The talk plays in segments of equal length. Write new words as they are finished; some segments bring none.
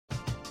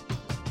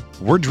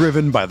We're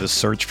driven by the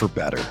search for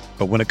better.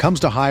 But when it comes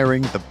to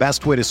hiring, the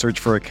best way to search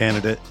for a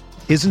candidate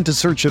isn't to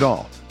search at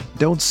all.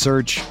 Don't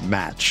search,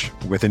 match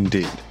with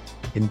Indeed.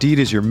 Indeed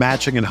is your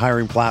matching and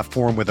hiring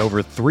platform with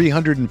over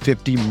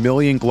 350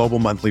 million global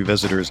monthly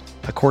visitors,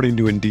 according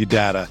to Indeed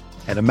data,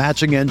 and a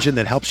matching engine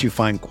that helps you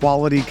find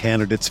quality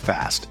candidates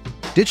fast.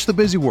 Ditch the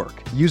busy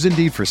work. Use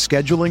Indeed for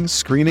scheduling,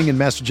 screening, and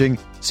messaging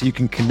so you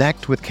can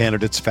connect with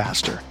candidates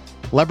faster.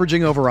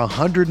 Leveraging over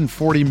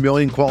 140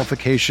 million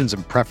qualifications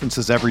and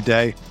preferences every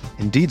day,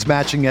 Indeed's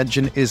matching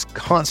engine is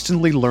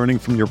constantly learning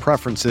from your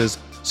preferences,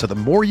 so the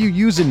more you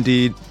use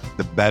Indeed,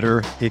 the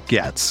better it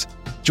gets.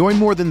 Join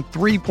more than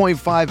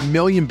 3.5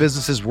 million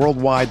businesses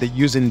worldwide that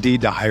use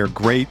Indeed to hire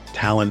great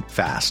talent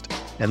fast.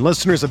 And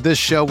listeners of this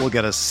show will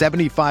get a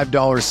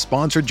 $75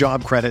 sponsored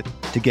job credit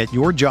to get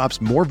your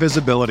jobs more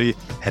visibility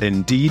at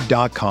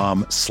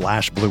Indeed.com/Blue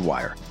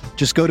Wire.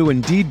 Just go to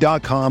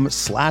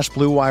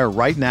Indeed.com/Blue Wire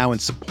right now and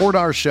support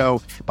our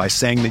show by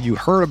saying that you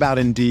heard about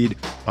Indeed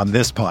on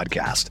this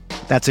podcast.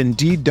 That's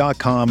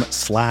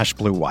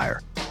Indeed.com/Blue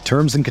Wire.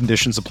 Terms and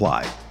conditions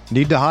apply.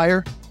 Need to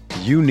hire?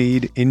 You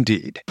need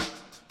Indeed.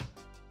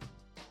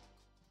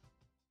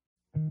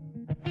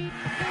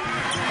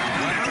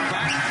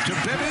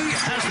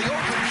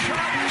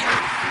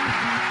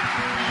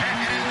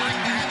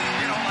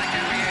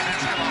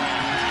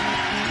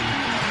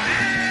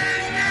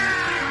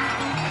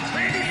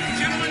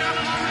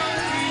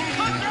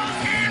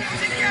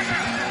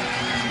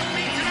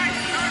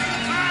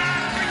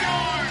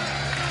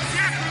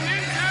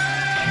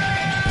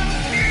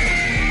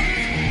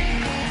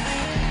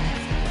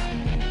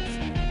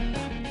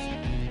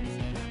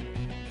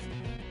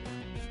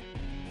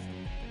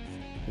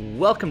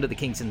 Welcome to the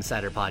Kings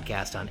Insider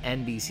Podcast on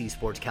NBC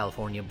Sports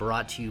California,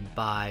 brought to you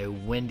by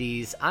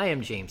Wendy's. I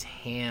am James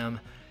Ham.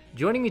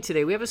 Joining me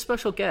today, we have a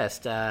special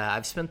guest.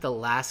 I've spent the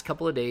last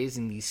couple of days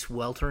in the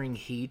sweltering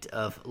heat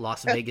of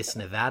Las Vegas,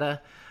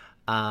 Nevada.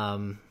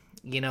 I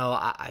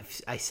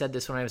said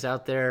this when I was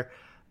out there.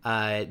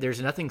 There's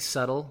nothing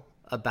subtle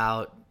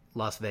about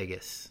Las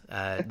Vegas.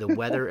 The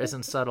weather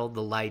isn't subtle.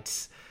 The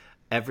lights,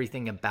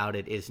 everything about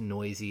it is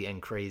noisy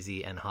and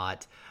crazy and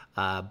hot.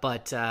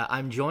 But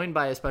I'm joined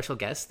by a special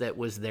guest that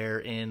was there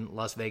in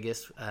Las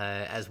Vegas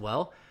as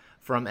well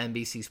from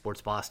NBC Sports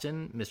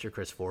Boston, Mr.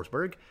 Chris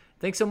Forsberg.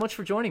 Thanks so much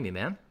for joining me,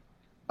 man.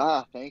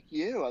 Thank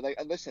you.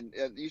 Listen,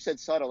 you said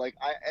subtle.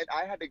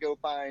 I had to go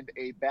find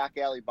a back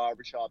alley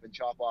barbershop and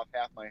chop off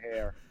half my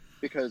hair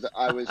because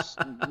I was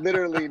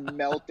literally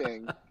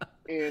melting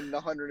in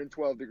the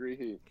 112-degree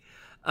heat.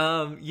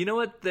 You know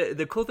what?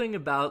 The cool thing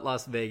about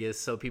Las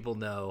Vegas, so people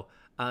know,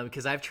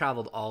 because I've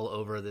traveled all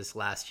over this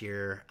last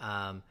year,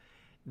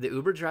 the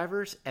Uber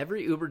drivers,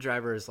 every Uber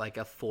driver is like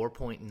a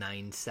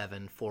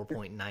 4.97,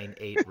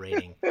 4.98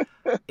 rating.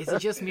 Is it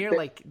just me, or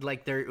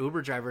like their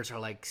Uber drivers are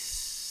like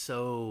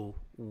so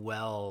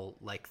well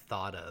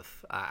thought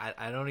of?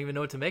 I don't even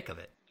know what to make of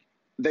it.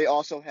 They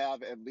also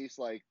have at least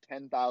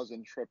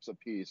 10,000 trips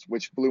apiece,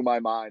 which blew my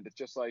mind. It's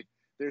just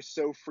they're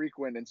so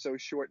frequent and so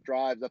short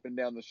drives up and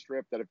down the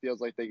strip that it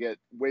feels like they get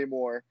way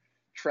more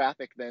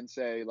traffic than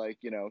say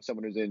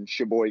someone who's in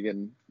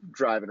Sheboygan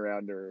driving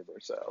around or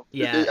so.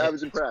 Yeah, I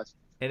was impressed.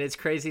 And it's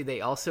crazy.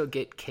 They also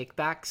get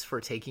kickbacks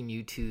for taking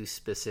you to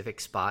specific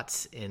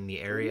spots in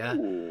the area.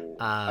 Ooh,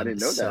 I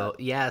didn't know that.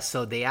 Yeah,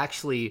 so they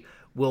actually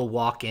will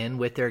walk in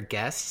with their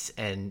guests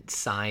and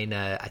sign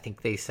I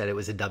think they said it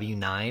was a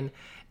W-9,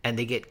 and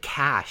they get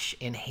cash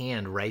in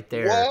hand right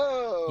there.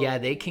 Whoa. Yeah,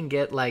 they can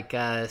get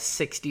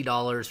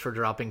 $60 for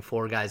dropping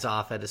 4 guys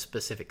off at a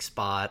specific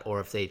spot, or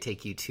if they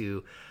take you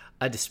to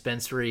a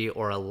dispensary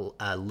or a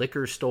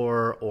liquor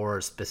store or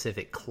a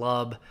specific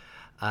club.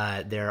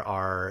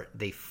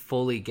 They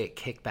fully get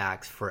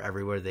kickbacks for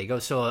everywhere they go.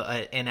 So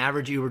an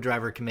average Uber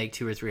driver can make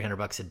 $200 or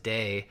 $300 a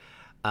day,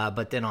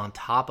 but then on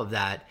top of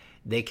that,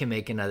 they can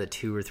make another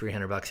 $200 or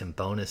 $300 in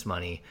bonus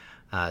money.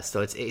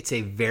 So it's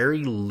a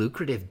very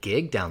lucrative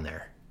gig down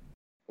there.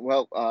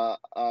 Well,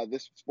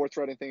 this sports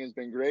writing thing has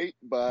been great,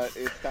 but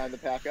it's time to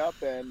pack up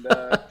and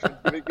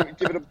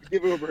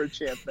give Uber a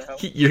chance now.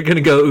 You're going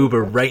to go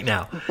Uber right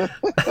now.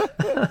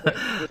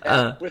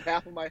 with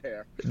half of my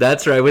hair.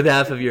 That's right, with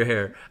half of your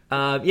hair.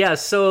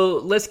 So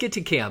let's get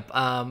to camp.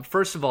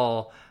 First of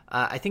all,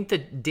 I think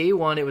that day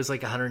one it was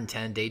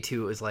 110. Day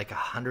two it was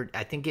 100.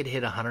 I think it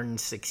hit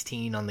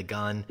 116 on the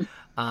gun.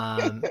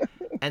 And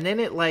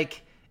then at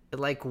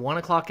 1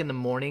 o'clock in the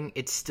morning,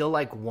 it's still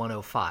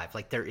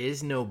 105. There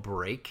is no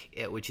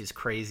break, which is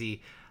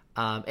crazy.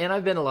 And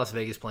I've been to Las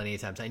Vegas plenty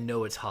of times. I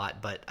know it's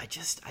hot, but I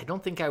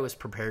don't think I was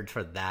prepared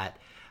for that.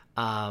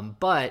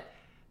 But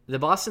the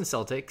Boston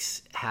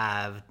Celtics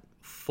have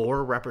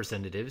 4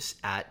 representatives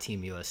at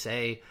Team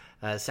USA.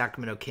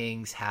 Sacramento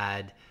Kings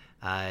had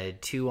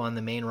 2 on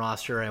the main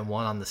roster and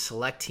 1 on the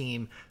select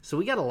team. So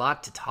we got a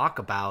lot to talk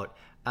about.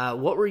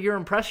 What were your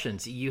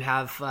impressions? You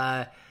have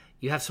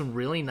some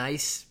really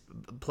nice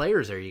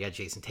players there. You got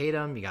Jason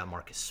Tatum, you got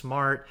Marcus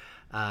Smart,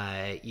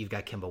 you've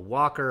got Kemba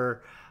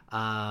Walker,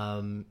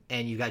 and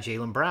you got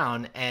Jaylen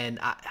Brown. And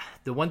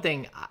the one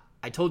thing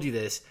I told you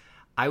this,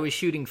 I was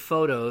shooting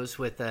photos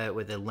with a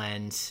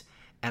lens,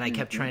 and I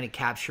kept trying to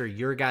capture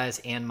your guys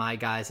and my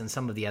guys and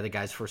some of the other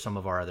guys for some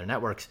of our other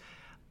networks.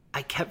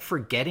 I kept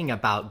forgetting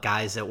about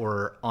guys that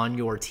were on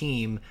your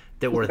team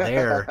that were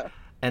there.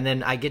 And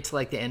then I get to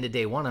like the end of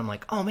day one. I'm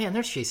like, oh man,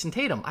 there's Jason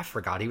Tatum. I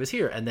forgot he was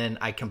here. And then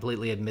I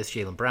completely had missed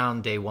Jaylen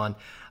Brown day one.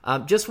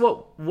 Just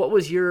what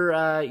was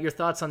your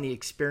thoughts on the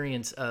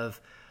experience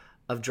of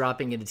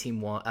dropping into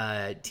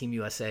Team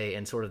USA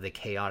and sort of the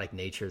chaotic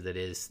nature that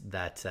is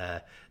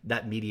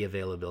that media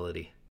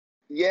availability?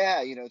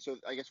 Yeah, so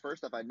I guess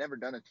first off, I'd never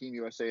done a Team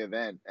USA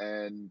event,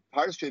 and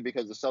partially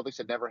because the Celtics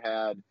had never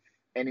had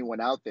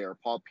anyone out there.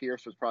 Paul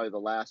Pierce was probably the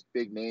last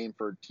big name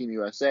for Team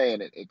USA,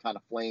 and it kind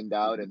of flamed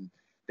out, and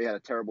they had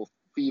a terrible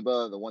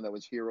FIBA, the one that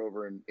was here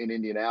over in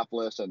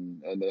Indianapolis,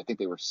 and I think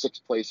they were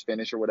sixth place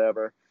finish or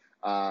whatever.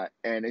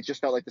 And it just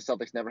felt like the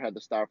Celtics never had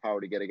the star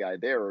power to get a guy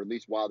there, or at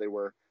least while they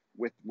were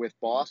with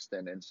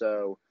Boston. And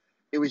so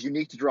it was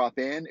unique to drop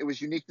in. It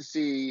was unique to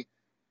see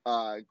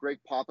Greg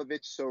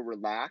Popovich so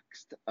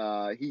relaxed.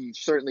 He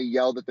certainly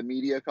yelled at the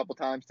media a couple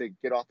times to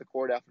get off the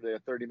court after they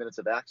had 30 minutes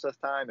of access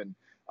time, and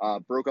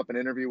broke up an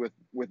interview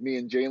with me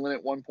and Jaylen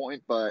at one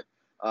point. But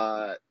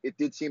it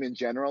did seem in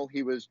general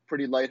he was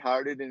pretty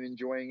lighthearted and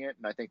enjoying it,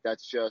 and I think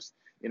that's just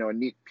a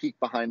neat peek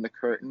behind the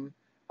curtain.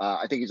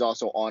 I think he's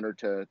also honored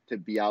to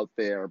be out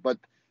there, but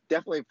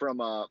definitely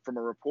from a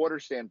reporter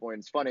standpoint,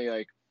 it's funny.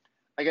 Like,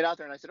 I get out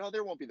there and I said, oh,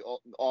 there won't be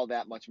all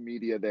that much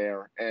media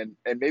there, and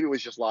maybe it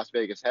was just Las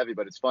Vegas heavy,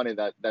 but it's funny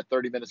that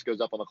 30 minutes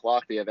goes up on the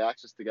clock. They have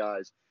access to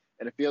guys,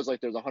 and it feels like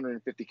there's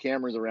 150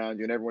 cameras around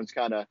you, and everyone's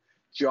kind of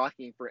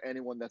jockeying for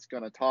anyone that's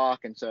going to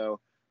talk. And so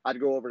I'd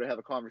go over to have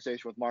a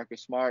conversation with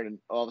Marcus Smart, and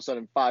all of a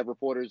sudden 5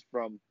 reporters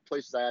from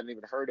places I hadn't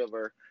even heard of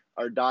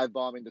are dive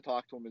bombing to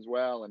talk to him as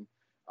well. And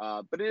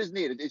but it is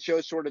neat. It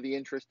shows sort of the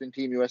interest in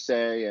Team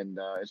USA, and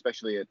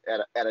especially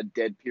at a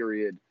dead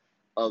period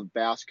of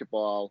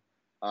basketball.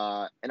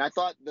 And I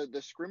thought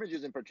the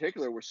scrimmages in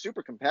particular were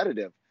super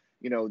competitive.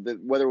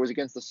 Whether it was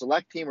against the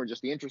select team or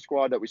just the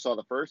inter-squad that we saw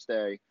the first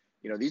day,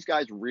 these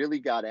guys really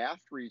got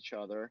after each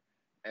other.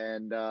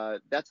 And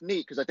that's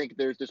neat, because I think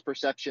there's this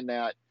perception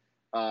that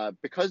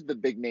because the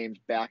big names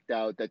backed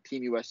out, that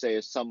Team USA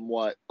is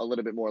somewhat a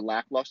little bit more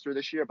lackluster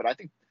this year. But I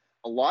think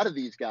a lot of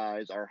these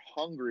guys are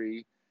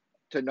hungry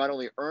to not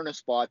only earn a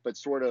spot, but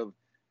sort of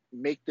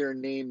make their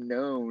name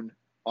known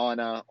on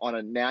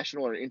a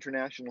national or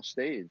international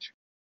stage.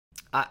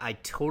 I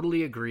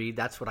totally agree.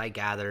 That's what I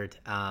gathered.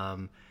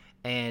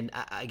 And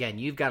again,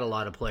 you've got a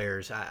lot of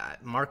players.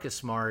 Marcus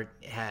Smart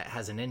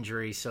has an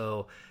injury,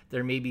 so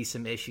there may be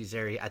some issues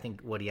there. I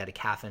think he had a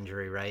calf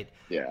injury, right?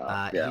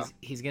 Yeah.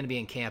 He's going to be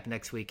in camp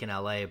next week in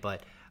LA,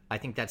 but I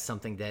think that's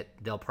something that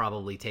they'll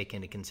probably take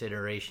into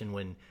consideration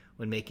when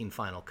making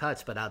final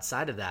cuts. But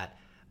outside of that,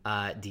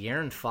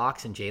 De'Aaron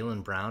Fox and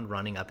Jaylen Brown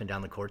running up and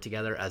down the court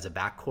together as a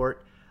backcourt,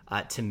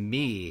 to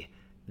me,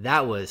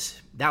 that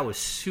was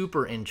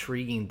super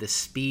intriguing. The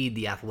speed,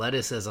 the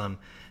athleticism.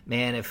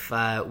 Man, if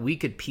we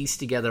could piece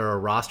together a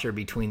roster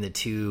between the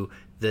two,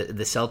 the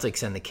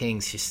Celtics and the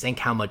Kings, just think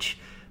how much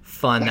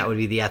fun that would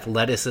be. The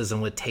athleticism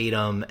with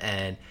Tatum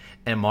and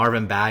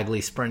Marvin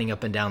Bagley sprinting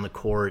up and down the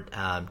court.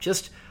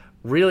 Just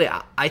really,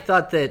 I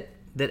thought that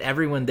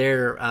everyone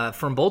there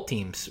from both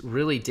teams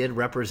really did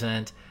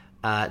represent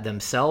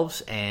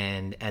themselves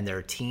and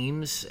their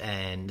teams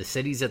and the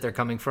cities that they're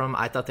coming from.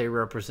 I thought they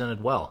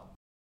represented well.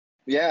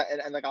 Yeah,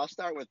 and like I'll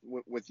start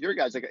with your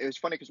guys. Like, it was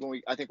funny because when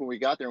we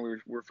got there and we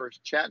were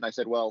first chatting, I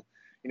said, well,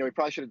 we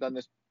probably should have done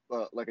this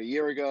like a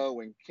year ago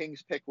when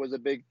Kings pick was a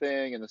big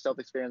thing, and the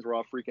Celtics fans were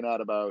all freaking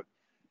out about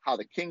how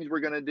the Kings were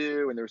going to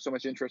do, and there was so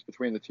much interest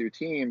between the two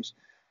teams.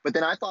 But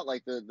then I thought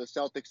like the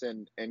Celtics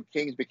and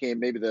Kings became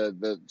maybe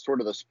the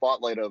sort of the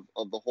spotlight of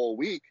the whole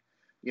week.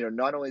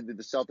 Not only did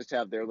the Celtics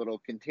have their little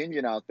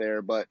contingent out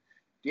there, but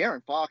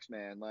De'Aaron Fox,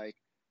 man, like,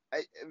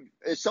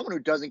 as someone who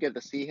doesn't get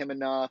to see him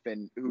enough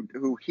and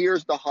who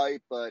hears the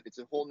hype, but it's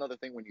a whole nother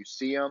thing when you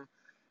see him.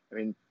 I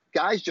mean,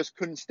 guys just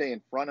couldn't stay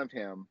in front of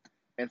him.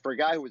 And for a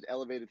guy who was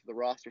elevated to the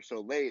roster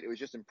so late, it was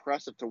just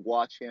impressive to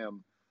watch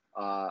him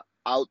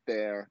out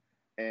there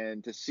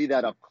and to see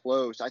that up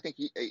close. I think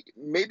he,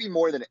 maybe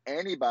more than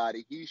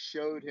anybody, he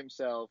showed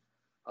himself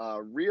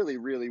really,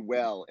 really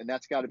well. And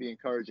that's got to be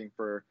encouraging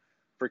for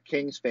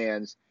Kings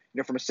fans.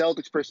 From a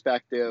Celtics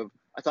perspective,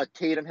 I thought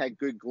Tatum had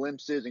good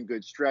glimpses and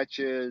good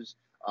stretches.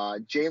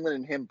 Jaylen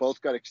and him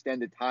both got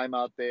extended time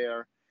out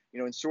there.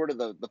 And sort of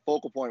the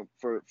focal point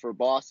for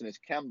Boston is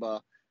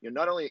Kemba.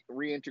 Not only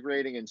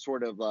reintegrating and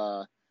sort of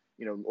or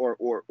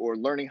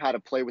learning how to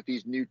play with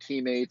these new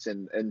teammates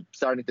and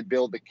starting to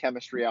build the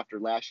chemistry after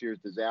last year's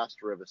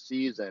disaster of a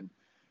season,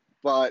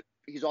 but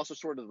he's also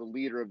sort of the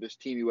leader of this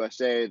Team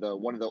USA,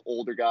 one of the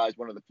older guys,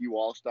 one of the few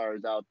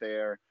all-stars out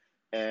there.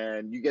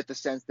 And you get the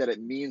sense that it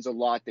means a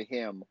lot to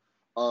him.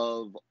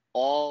 Of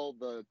all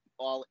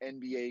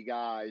NBA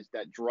guys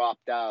that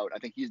dropped out, I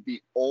think he's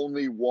the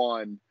only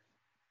one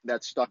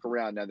that stuck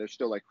around. Now there's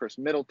still like Chris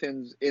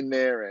Middleton's in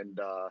there, and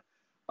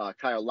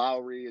Kyle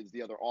Lowry is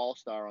the other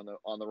all-star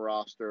on the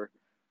roster.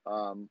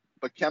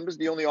 But Kemba's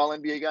the only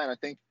all-NBA guy, and I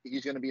think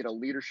he's going to be in a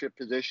leadership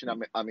position.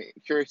 I'm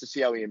curious to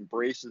see how he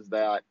embraces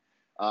that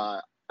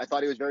I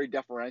thought he was very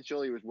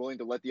deferential. He was willing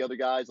to let the other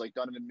guys like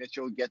Donovan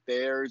Mitchell get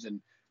theirs,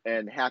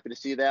 and happy to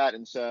see that.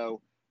 And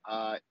so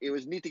it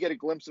was neat to get a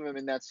glimpse of him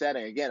in that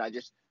setting. Again,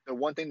 the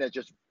one thing that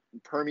just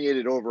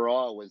permeated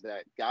overall was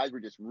that guys were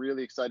just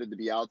really excited to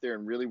be out there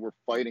and really were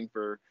fighting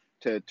to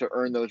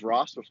earn those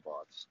roster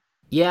spots.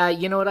 Yeah,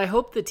 you know what? I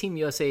hope the Team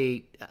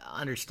USA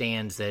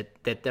understands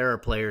that there are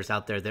players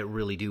out there that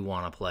really do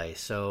want to play.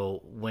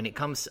 So when it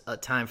comes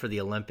time for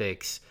the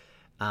Olympics,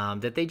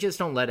 that they just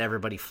don't let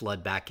everybody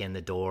flood back in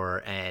the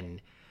door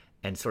and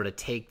sort of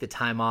take the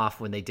time off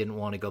when they didn't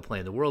want to go play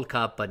in the World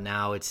Cup, but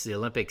now it's the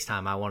Olympics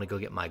time. I want to go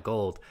get my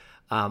gold.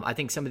 I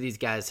think some of these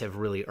guys have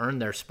really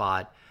earned their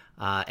spot,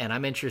 and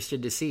I'm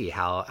interested to see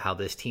how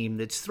this team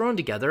that's thrown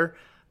together.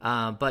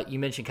 But you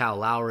mentioned Kyle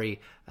Lowry.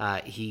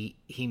 He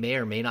may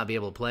or may not be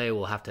able to play.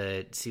 We'll have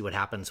to see what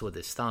happens with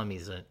his thumb.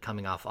 He's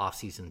coming off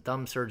off-season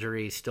thumb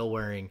surgery, still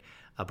wearing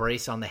a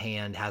brace on the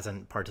hand,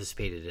 hasn't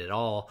participated at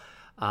all.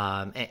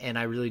 And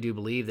I really do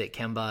believe that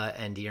Kemba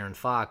and De'Aaron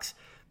Fox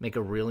make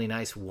a really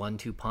nice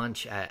 1-2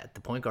 punch at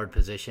the point guard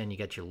position. You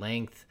got your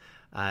length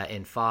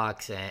in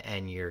Fox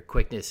and your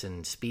quickness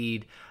and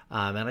speed.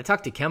 And I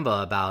talked to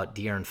Kemba about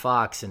De'Aaron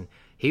Fox, and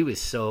he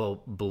was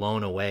so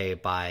blown away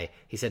by,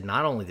 he said,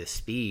 not only the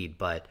speed,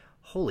 but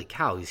holy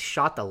cow, he's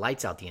shot the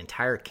lights out the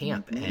entire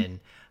camp. Mm-hmm. And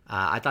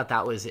I thought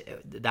that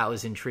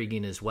was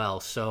intriguing as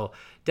well. So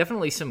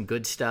definitely some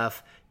good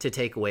stuff to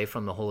take away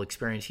from the whole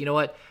experience. You know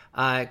what,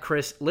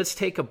 Chris, let's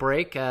take a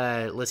break.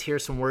 Let's hear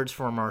some words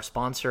from our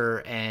sponsor,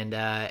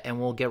 and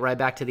we'll get right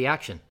back to the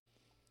action.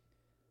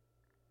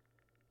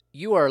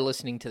 You are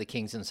listening to the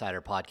Kings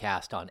Insider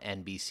podcast on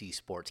NBC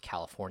Sports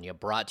California,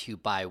 brought to you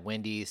by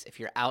Wendy's. If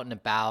you're out and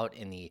about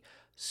in the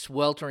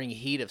sweltering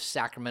heat of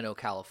Sacramento,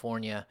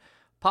 California,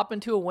 pop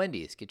into a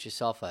Wendy's. Get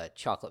yourself a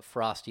chocolate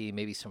Frosty,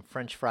 maybe some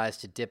French fries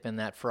to dip in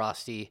that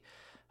Frosty,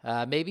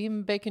 maybe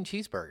even bacon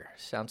cheeseburger.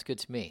 Sounds good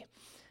to me.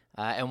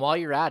 And while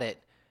you're at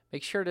it,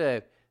 make sure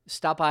to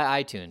stop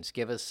by iTunes.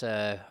 Give us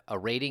a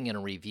rating and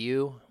a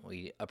review.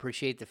 We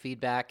appreciate the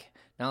feedback.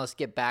 Now let's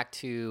get back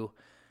to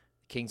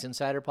Kings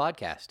Insider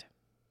podcast.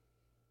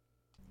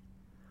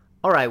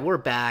 All right, we're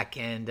back,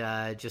 and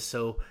just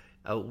so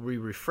we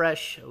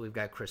refresh, we've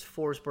got Chris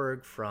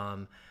Forsberg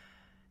from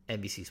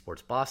NBC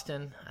Sports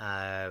Boston.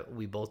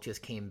 We both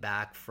just came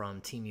back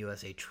from Team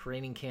USA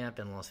training camp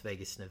in Las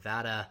Vegas,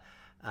 Nevada.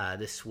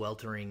 The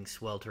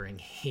sweltering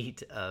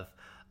heat of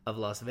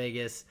Las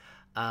Vegas,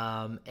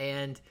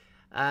 and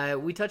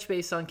we touched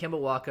base on Kemba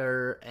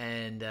Walker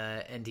and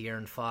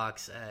De'Aaron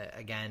Fox.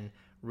 Again,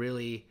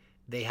 really,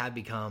 they have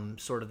become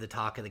sort of the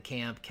talk of the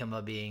camp,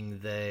 Kemba being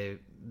the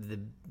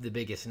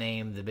biggest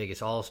name, the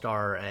biggest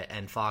all-star,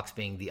 and Fox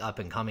being the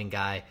up-and-coming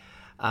guy.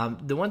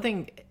 The one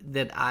thing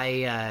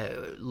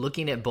that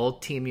looking at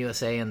both Team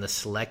USA and the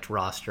select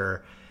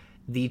roster,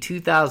 the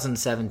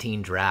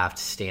 2017 draft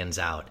stands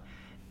out,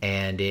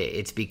 and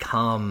it's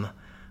become,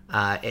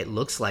 it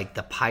looks like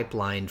the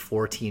pipeline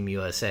for Team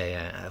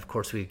USA. Of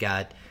course, we've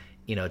got,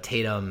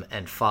 Tatum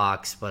and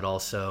Fox, but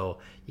also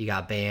you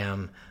got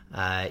Bam,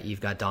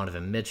 you've got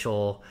Donovan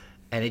Mitchell,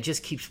 and it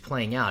just keeps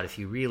playing out. If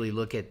you really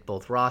look at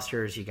both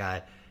rosters, you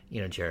got,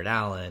 Jared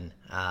Allen,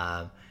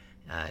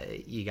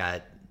 you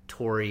got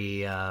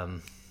Torrey, the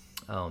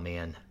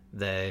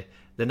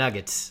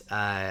Nuggets.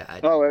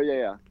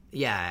 Yeah.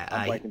 Yeah.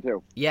 I'm blanking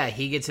too. Yeah,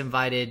 he gets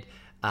invited.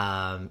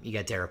 You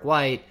got Derek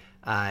White.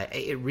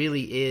 It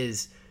really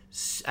is,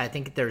 I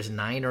think there's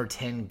 9 or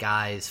 10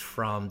 guys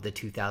from the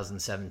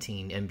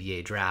 2017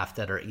 NBA draft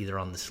that are either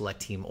on the select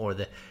team or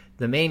the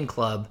main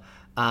club.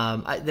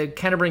 That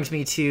kind of brings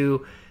me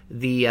to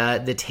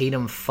the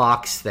Tatum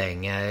Fox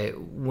thing.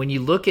 When you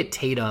look at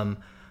Tatum,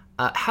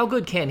 how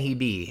good can he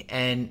be?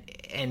 And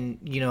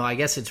I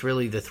guess it's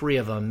really the three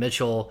of them,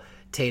 Mitchell,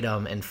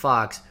 Tatum, and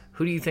Fox.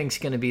 Who do you think is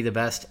going to be the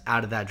best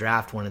out of that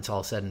draft when it's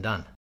all said and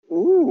done?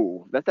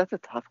 Ooh, that's a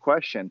tough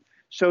question.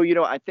 So,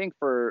 I think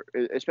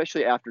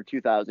especially after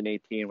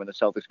 2018, when the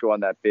Celtics go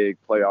on that big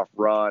playoff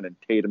run and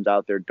Tatum's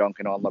out there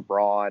dunking on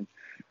LeBron,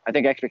 I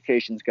think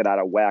expectations get out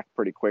of whack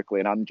pretty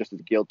quickly. And I'm just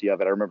as guilty of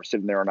it. I remember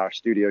sitting there on our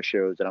studio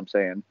shows and I'm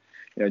saying,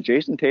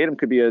 Jason Tatum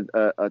could be a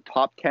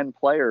top 10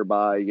 player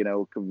by,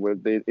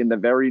 in the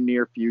very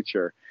near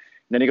future.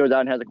 And then he goes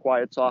out and has a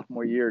quiet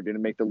sophomore year,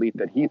 didn't make the leap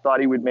that he thought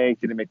he would make,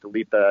 didn't make the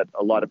leap that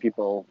a lot of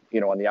people,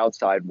 on the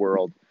outside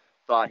world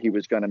thought he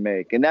was going to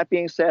make. And that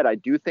being said, I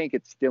do think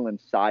it's still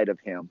inside of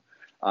him.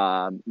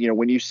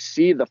 When you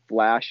see the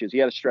flashes, he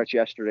had a stretch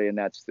yesterday, and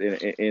that's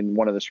in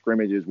one of the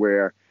scrimmages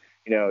where,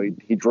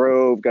 he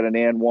drove, got an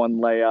and one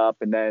layup,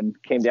 and then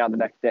came down the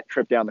next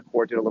trip down the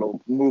court, did a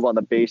little move on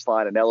the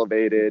baseline and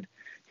elevated.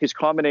 His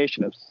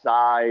combination of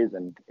size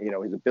and,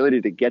 his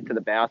ability to get to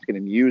the basket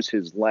and use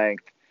his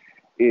length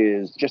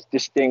just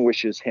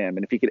distinguishes him.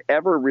 And if he could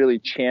ever really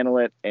channel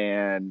it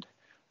and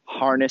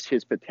harness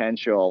his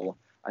potential,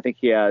 I think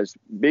he has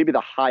maybe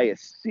the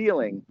highest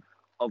ceiling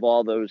of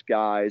all those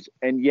guys.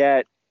 And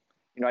yet,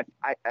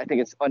 I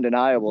think it's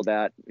undeniable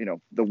that,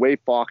 the way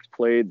Fox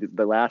played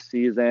the last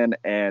season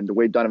and the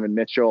way Donovan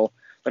Mitchell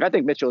Like, I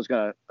think Mitchell is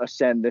going to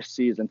ascend this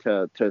season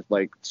to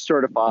like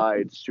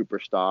certified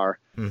superstar.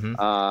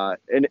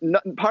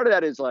 Mm-hmm. Part of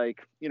that is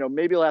like,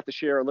 maybe he'll have to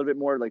share a little bit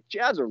more. Like,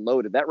 Jazz are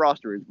loaded. That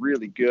roster is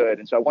really good.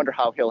 And so I wonder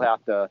how he'll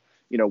have to,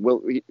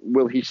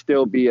 will he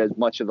still be as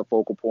much of the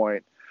focal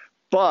point?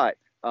 But,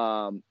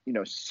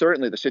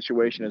 certainly the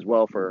situation as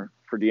well for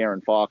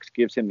De'Aaron Fox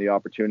gives him the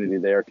opportunity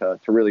there to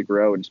really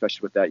grow, and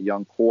especially with that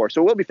young core.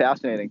 So it will be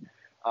fascinating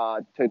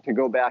to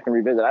go back and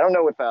revisit. I don't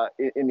know if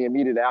in the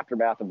immediate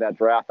aftermath of that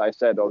draft, I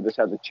said, this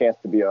has a chance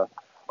to be a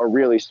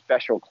really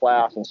special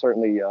class, and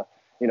certainly,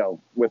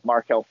 with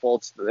Markelle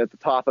Fultz at the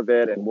top of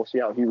it, and we'll see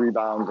how he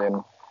rebounds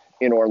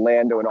in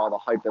Orlando and all the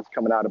hype that's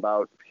coming out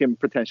about him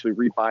potentially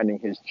rebinding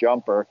his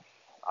jumper.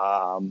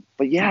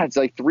 But yeah, it's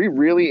like three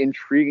really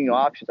intriguing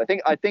options. I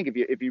think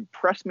if you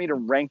press me to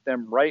rank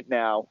them right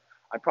now,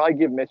 I'd probably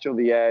give Mitchell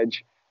the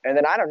edge. And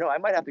then I don't know, I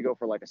might have to go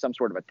for like some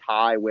sort of a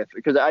tie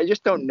because I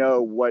just don't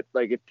know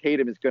if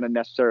Tatum is going to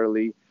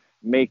necessarily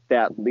make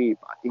that leap.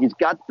 He's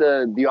got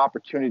the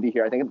opportunity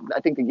here. I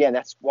think again,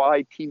 that's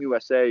why Team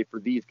USA for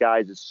these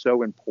guys is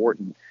so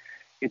important.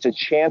 It's a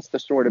chance to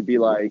sort of be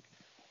like,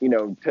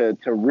 to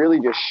really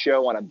just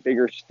show on a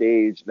bigger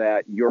stage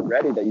that you're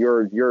ready, that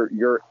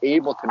you're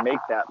able to make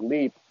that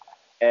leap.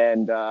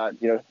 And,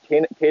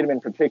 Tatum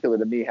in particular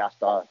to me has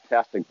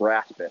to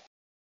grasp it.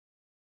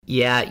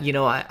 Yeah,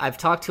 I've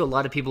talked to a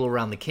lot of people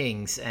around the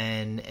Kings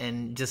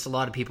and just a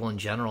lot of people in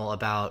general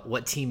about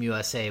what Team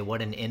USA,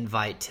 what an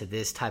invite to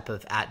this type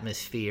of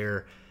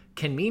atmosphere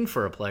can mean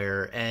for a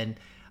player. And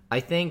I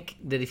think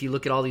that if you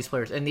look at all these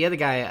players, and the other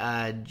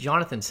guy,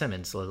 Jonathan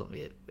Simmons.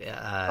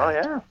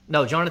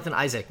 No, Jonathan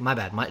Isaac. My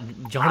bad.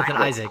 Jonathan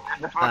Isaac.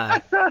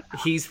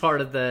 He's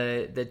part of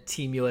the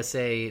Team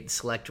USA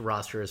select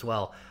roster as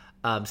well.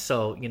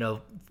 So,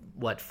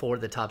 4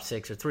 of the top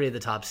 6 or 3 of the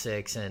top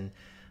 6 and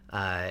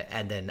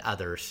then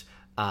others.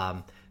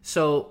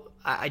 So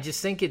I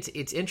just think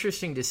it's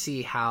interesting to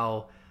see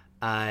how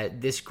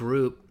this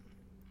group,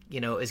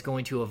 is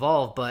going to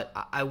evolve. But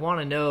I want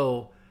to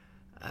know,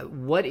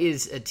 what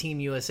is a Team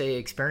USA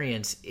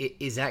experience?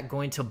 Is that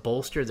going to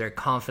bolster their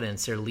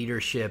confidence, their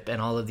leadership, and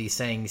all of these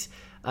things?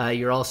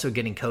 You're also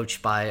getting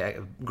coached by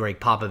Greg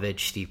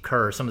Popovich, Steve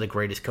Kerr, some of the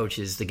greatest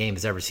coaches the game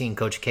has ever seen.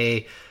 Coach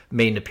K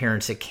made an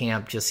appearance at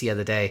camp just the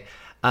other day.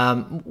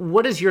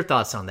 What is your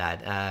thoughts on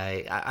that?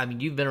 I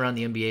mean, you've been around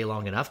the NBA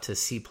long enough to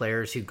see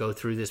players who go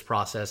through this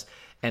process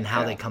and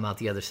how they come out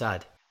the other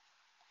side.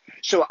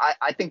 So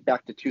I think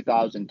back to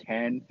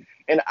 2010,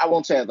 and I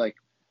won't say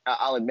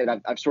I'll admit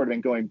I've sort of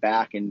been going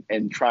back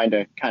and trying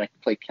to kind of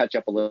play catch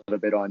up a little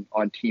bit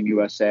on Team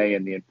USA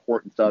and the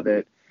importance of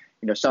it.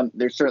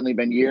 There's certainly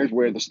been years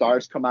where the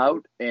stars come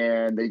out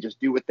and they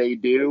just do what they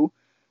do.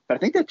 But I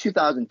think that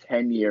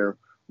 2010 year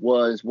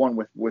was one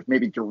with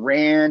maybe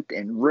Durant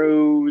and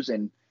Rose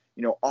and,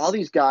 all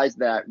these guys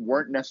that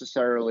weren't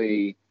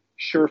necessarily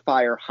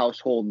surefire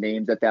household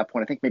names at that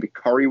point. I think maybe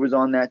Curry was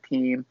on that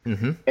team.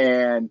 Mm-hmm.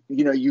 And,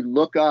 you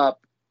look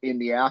up in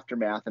the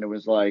aftermath and it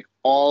was like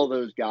all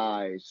those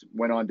guys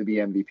went on to be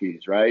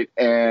MVPs, right?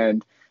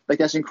 And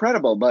that's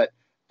incredible. But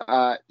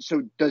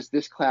so does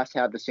this class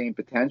have the same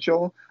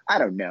potential? I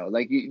don't know.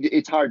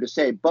 It's hard to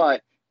say.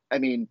 But, I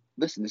mean,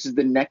 listen, this is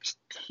the next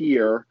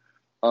tier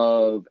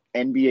of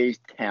NBA's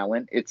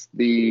talent.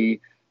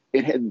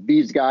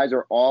 These guys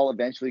are all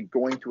eventually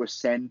going to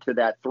ascend to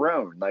that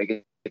throne.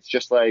 It's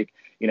just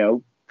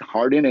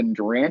Harden and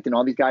Durant and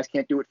all these guys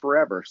can't do it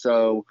forever.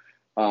 So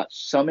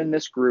some in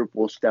this group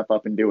will step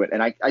up and do it.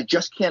 And I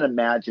just can't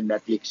imagine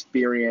that the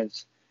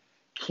experience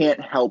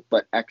can't help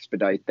but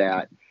expedite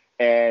that.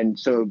 And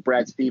so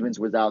Brad Stevens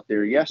was out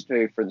there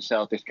yesterday for the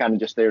Celtics, kind of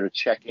just there to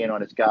check in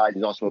on his guys.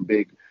 He's also a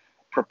big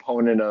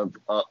proponent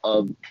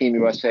of Team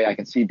USA. I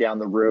can see down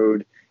the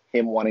road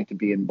him wanting to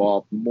be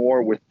involved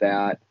more with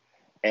that.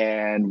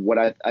 And what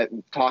I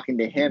talking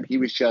to him, he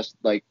was just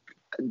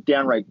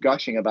downright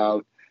gushing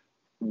about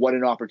what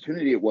an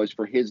opportunity it was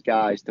for his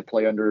guys to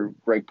play under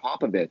Greg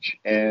Popovich.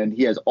 And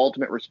he has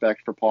ultimate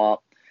respect for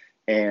Pop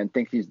and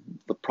thinks he's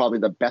probably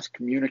the best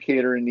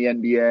communicator in the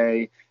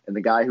NBA and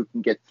the guy who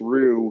can get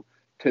through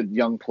to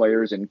young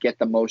players and get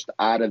the most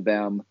out of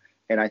them.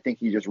 And I think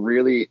he just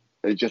really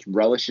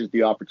relishes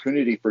the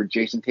opportunity for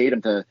Jason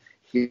Tatum to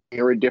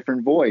hear a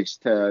different voice,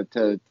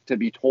 to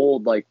be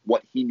told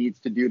what he needs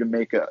to do to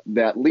make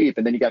that leap.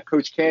 And then you got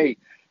Coach K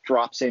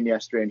drops in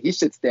yesterday and he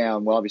sits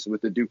down, well, obviously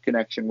with the Duke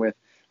connection with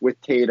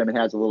Tatum and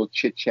has a little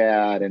chit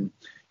chat, and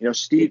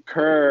Steve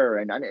Kerr,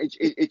 and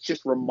it's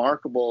just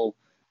remarkable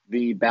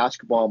the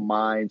basketball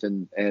minds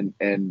and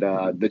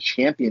the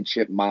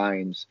championship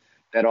minds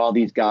that all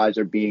these guys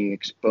are being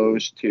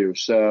exposed to.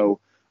 So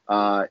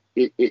and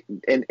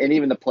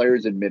even the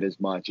players admit as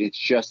much.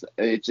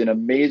 It's an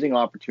amazing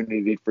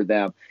opportunity for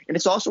them, and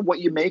it's also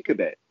what you make of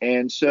it.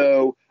 And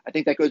so I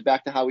think that goes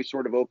back to how we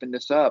sort of opened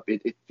this up.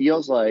 It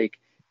feels like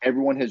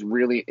everyone has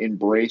really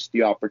embraced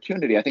the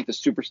opportunity. I think the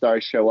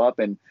superstars show up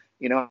and,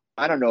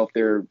 I don't know if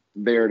they're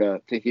there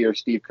to hear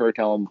Steve Kerr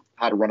tell them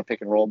how to run a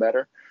pick and roll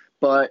better.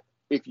 But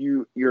if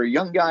you're a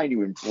young guy and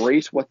you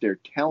embrace what they're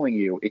telling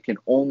you, it can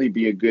only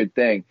be a good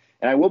thing.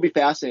 And I will be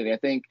fascinated. I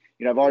think,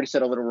 I've already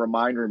set a little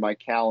reminder in my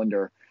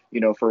calendar,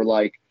 for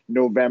like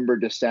November,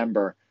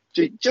 December,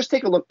 just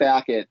take a look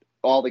back at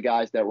all the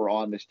guys that were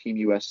on this Team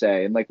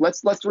USA. And like,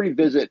 let's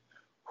revisit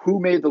who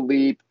made the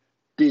leap.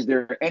 Is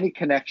there any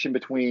connection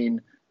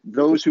between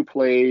those who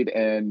played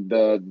and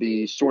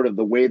the sort of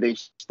the way they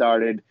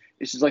started?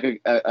 This is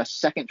like a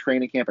second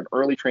training camp, an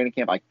early training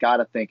camp. I got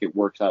to think it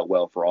works out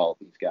well for all of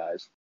these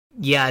guys.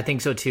 Yeah, I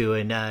think so too.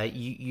 And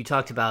you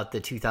talked about the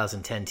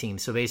 2010 team.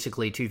 So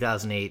basically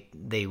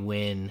 2008, they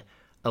win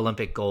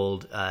Olympic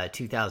gold.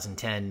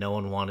 2010, no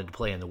one wanted to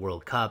play in the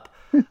World Cup.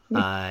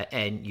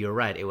 And you're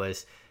right. It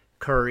was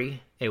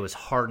Curry, it was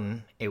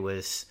Harden, it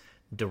was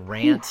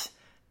Durant,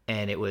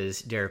 and it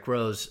was Derrick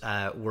Rose.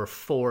 Were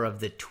 4 of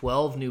the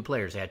 12 new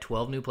players. They had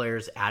 12 new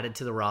players added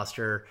to the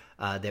roster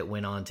that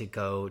went on to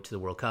go to the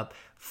World Cup.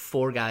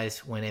 4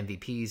 guys win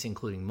MVPs,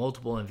 including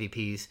multiple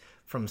MVPs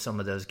from some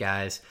of those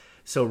guys.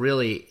 So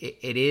really,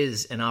 it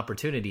is an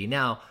opportunity.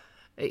 Now,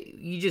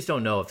 you just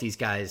don't know if these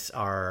guys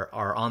are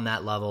on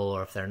that level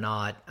or if they're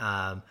not.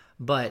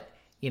 But,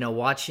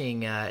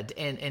 watching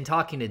and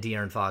talking to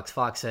De'Aaron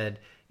Fox said,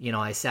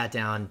 I sat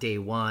down day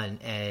one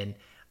and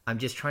I'm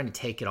just trying to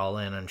take it all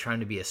in. I'm trying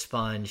to be a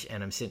sponge,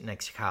 and I'm sitting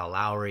next to Kyle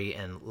Lowry,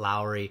 and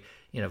Lowry,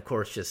 of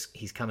course,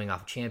 he's coming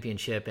off a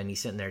championship, and he's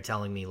sitting there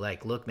telling me,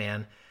 like, look,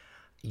 man,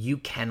 you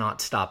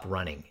cannot stop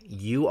running.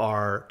 You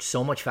are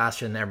so much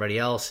faster than everybody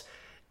else.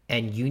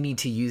 And you need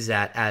to use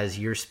that as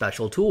your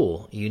special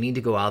tool. You need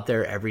to go out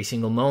there every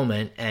single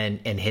moment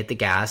and hit the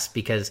gas,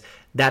 because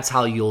that's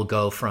how you'll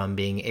go from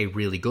being a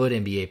really good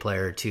NBA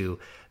player to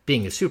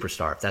being a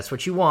superstar. If that's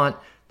what you want,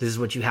 this is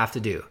what you have to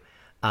do.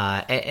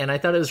 And I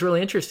thought it was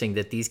really interesting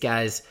that these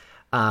guys,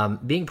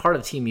 being part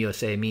of Team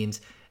USA means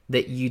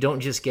that you don't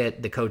just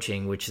get the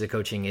coaching, which the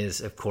coaching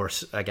is, of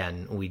course,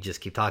 again, we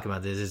just keep talking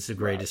about this, it's the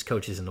greatest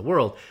coaches in the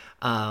world.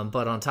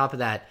 But on top of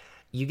that,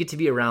 you get to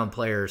be around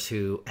players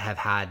who have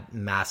had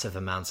massive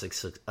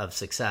amounts of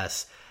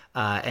success.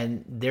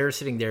 And they're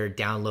sitting there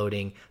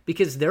downloading,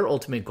 because their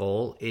ultimate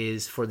goal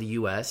is for the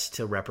U.S.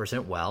 to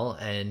represent well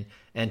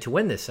and to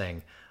win this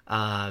thing.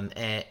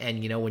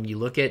 And when you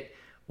look at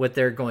what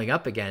they're going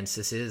up against,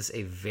 this is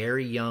a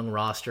very young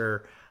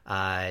roster.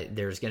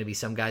 There's going to be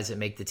some guys that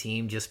make the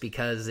team just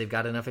because they've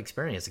got enough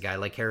experience. A guy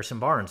like Harrison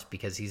Barnes,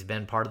 because he's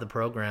been part of the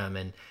program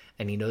and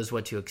he knows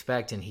what to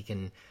expect, and he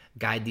can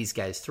guide these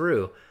guys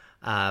through.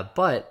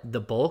 But the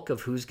bulk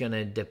of who's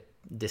going to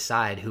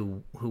decide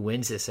who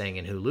wins this thing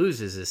and who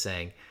loses this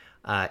thing,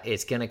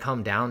 it's going to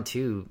come down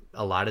to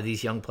a lot of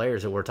these young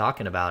players that we're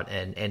talking about.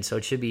 And so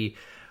it should be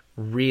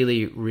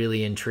really,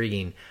 really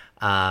intriguing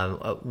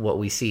what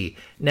we see.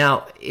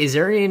 Now, is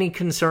there any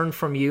concern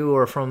from you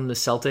or from the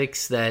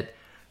Celtics that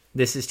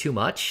this is too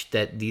much,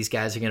 that these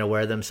guys are going to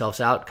wear themselves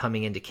out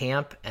coming into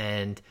camp,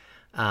 and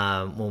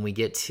when we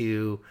get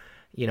to,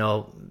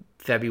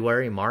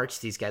 February, March,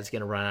 these guys are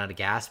going to run out of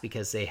gas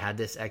because they had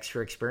this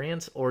extra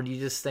experience? Or do you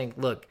just think,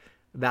 look,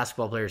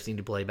 basketball players need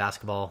to play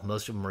basketball.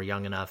 Most of them are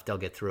young enough. They'll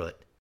get through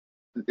it.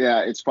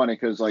 Yeah, it's funny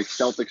because like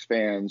Celtics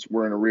fans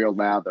were in a real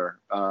lather.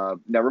 Now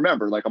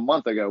remember, like a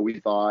month ago, we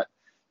thought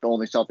the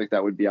only Celtic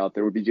that would be out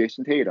there would be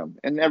Jason Tatum.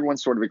 And everyone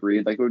sort of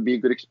agreed, like it would be a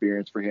good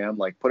experience for him.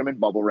 Like put him in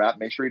bubble wrap,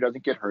 make sure he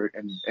doesn't get hurt,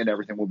 and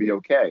everything will be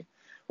okay.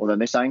 Well, then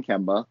they signed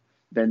Kemba.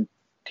 Then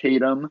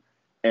Tatum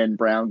and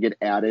Brown get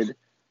added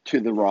to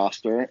the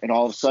roster. And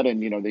all of a sudden,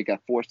 they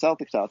got 4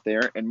 Celtics out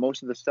there. And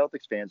most of the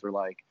Celtics fans were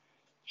like,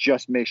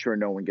 just make sure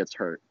no one gets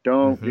hurt.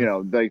 Don't,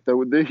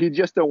 you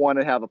just don't want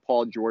to have a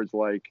Paul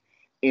George-like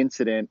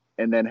incident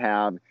and then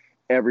have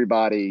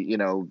everybody,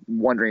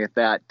 wondering if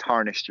that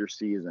tarnished your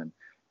season.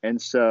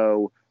 And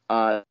so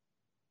that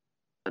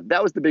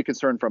was the big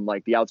concern from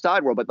like the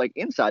outside world, but like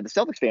inside, the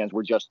Celtics fans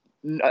were just,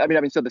 so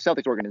the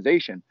Celtics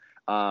organization,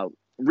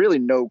 really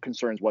no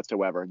concerns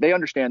whatsoever. They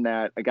understand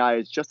that a guy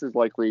is just as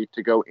likely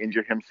to go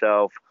injure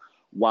himself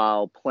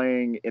while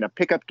playing in a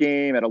pickup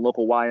game at a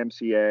local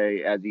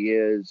YMCA as he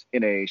is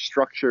in a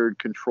structured,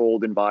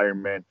 controlled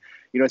environment.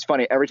 It's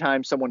funny, every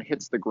time someone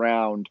hits the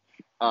ground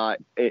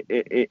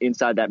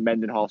inside that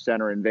Mendenhall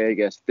Center in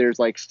Vegas, there's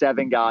like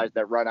 7 guys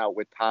that run out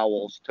with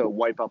towels to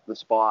wipe up the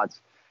spots.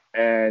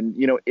 And,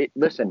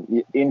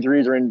 listen,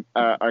 injuries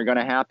are going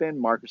to happen.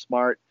 Marcus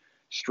Smart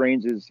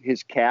strains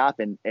his calf,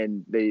 and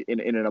they, in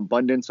an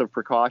abundance of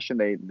precaution,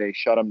 they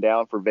shut him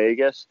down for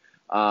Vegas.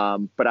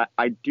 But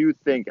I do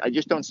think, I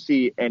just don't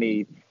see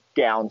any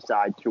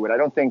downside to it. I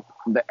don't think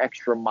the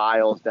extra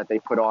miles that they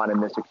put on in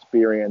this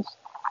experience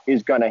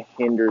is going to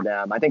hinder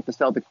them. I think the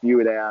Celtics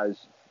view it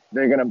as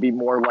they're going to be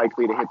more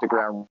likely to hit the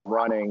ground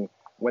running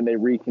when they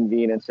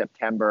reconvene in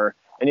September.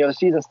 And, the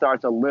season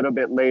starts a little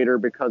bit later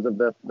because of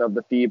the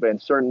FIBA,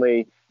 and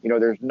certainly,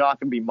 there's not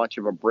going to be much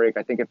of a break.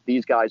 I think if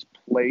these guys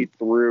play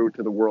through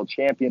to the World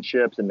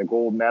Championships and the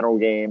gold medal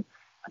game,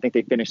 I think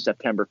they finish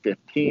September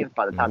 15th.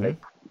 By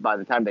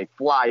the time they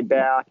fly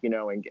back,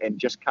 and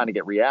just kind of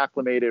get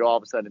reacclimated, all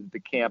of a sudden the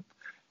camp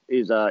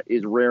is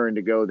raring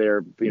to go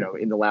there,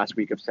 in the last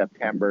week of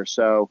September.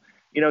 So,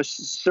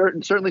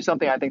 certainly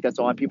something I think that's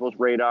on people's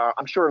radar.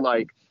 I'm sure,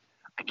 like,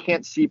 I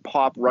can't see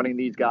Pop running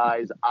these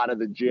guys out of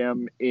the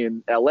gym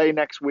in LA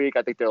next week.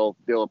 I think they'll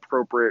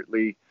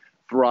appropriately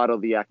throttle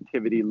the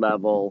activity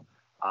level.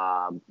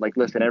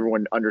 Listen,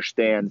 everyone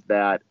understands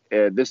that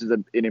this is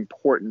an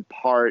important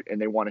part, and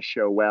they want to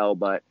show well.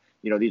 But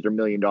these are $1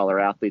 million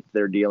athletes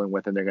they're dealing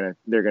with, and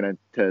they're gonna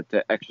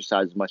to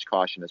exercise as much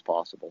caution as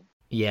possible.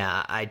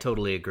 Yeah, I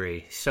totally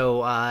agree.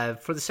 So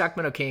for the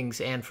Sacramento Kings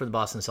and for the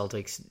Boston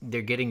Celtics,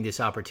 they're getting this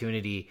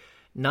opportunity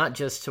not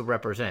just to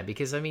represent,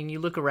 because you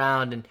look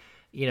around and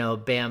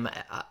Bam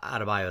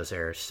Adebayo's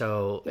there.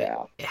 So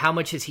yeah. How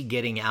much is he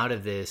getting out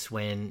of this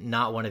when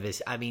not one of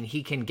his?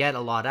 He can get a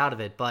lot out of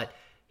it, but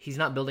he's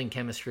not building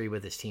chemistry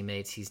with his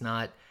teammates. He's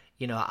not.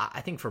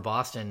 I think for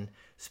Boston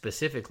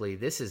specifically,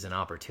 this is an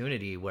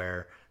opportunity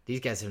where these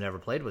guys have never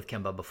played with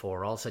Kemba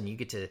before. All of a sudden, you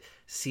get to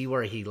see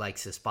where he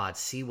likes his spots,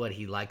 see what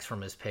he likes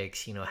from his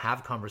picks,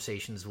 have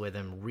conversations with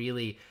him,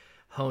 really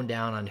hone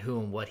down on who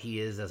and what he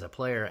is as a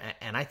player.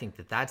 And I think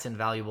that that's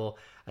invaluable.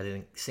 I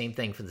think same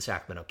thing for the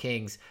Sacramento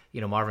Kings.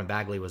 Marvin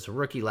Bagley was a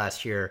rookie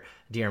last year.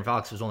 De'Aaron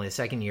Fox was only a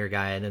second-year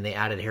guy, and then they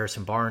added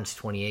Harrison Barnes,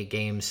 28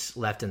 games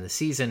left in the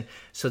season.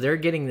 So they're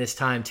getting this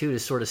time, too, to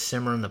sort of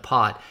simmer in the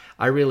pot.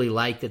 I really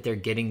like that they're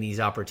getting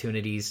these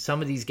opportunities.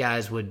 Some of these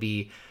guys would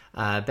be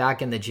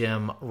back in the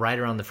gym right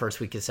around the first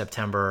week of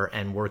September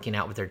and working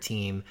out with their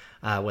team,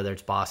 whether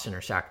it's Boston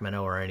or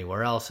Sacramento or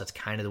anywhere else. That's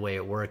kind of the way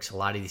it works. A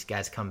lot of these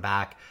guys come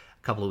back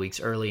a couple of weeks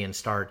early and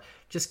start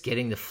just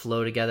getting the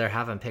flow together,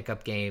 having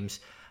pickup games.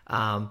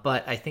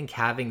 But I think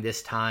having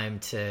this time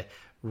to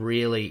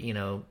really,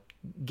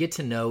 get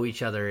to know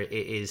each other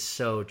is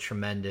so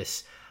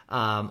tremendous.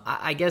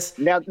 I guess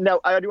now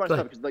I do want to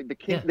stop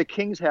because the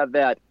Kings have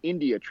that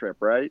India trip,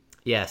 right?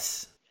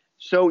 Yes.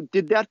 So do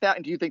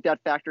you think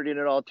that factored in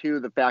at all too?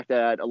 The fact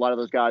that a lot of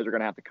those guys are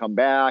going to have to come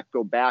back,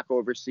 go back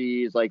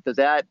overseas, does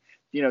that?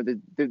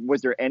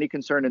 Was there any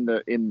concern in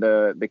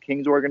the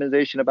Kings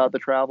organization about the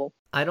travel?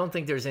 I don't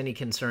think there's any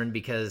concern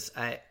because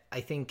I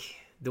think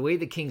the way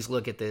the Kings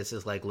look at this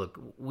is look,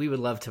 we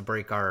would love to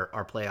break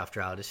our playoff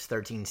drought. It's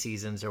 13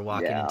 seasons they're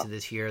walking into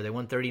this year. They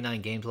won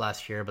 39 games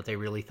last year, but they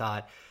really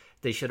thought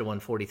they should have won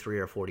 43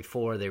 or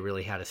 44. They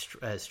really had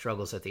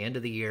struggles at the end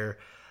of the year.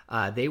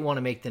 They want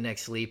to make the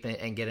next leap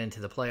and get into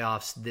the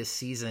playoffs this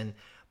season,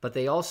 but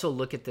they also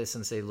look at this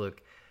and say,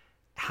 look,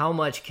 how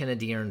much can a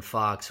De'Aaron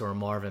Fox or a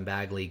Marvin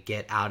Bagley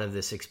get out of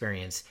this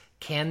experience?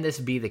 Can this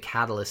be the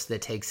catalyst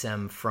that takes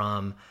them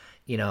from,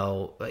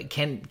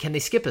 can they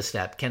skip a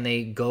step? Can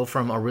they go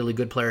from a really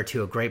good player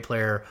to a great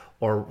player,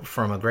 or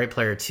from a great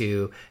player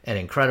to an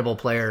incredible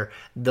player?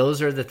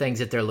 Those are the things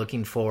that they're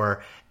looking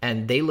for.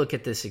 And they look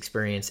at this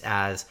experience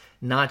as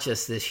not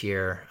just this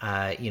year.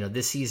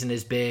 This season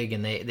is big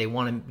and they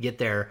want to get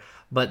there,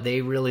 but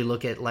they really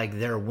look at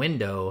their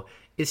window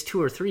is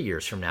 2 or 3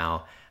 years from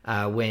now.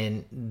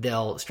 When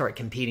they'll start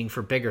competing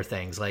for bigger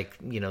things the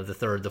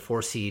 3rd, the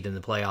 4th seed in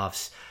the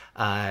playoffs,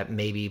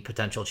 maybe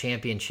potential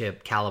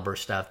championship caliber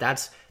stuff.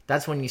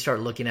 That's when you start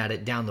looking at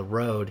it down the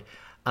road.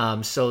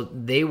 So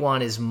they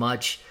want as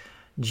much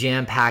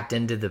jam-packed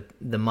into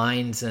the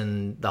minds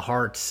and the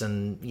hearts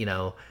and,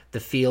 the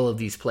feel of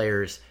these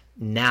players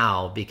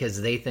now,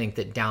 because they think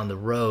that down the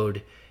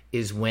road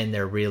is when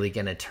they're really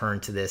going to turn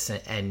to this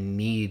and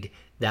need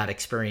that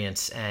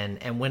experience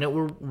and when it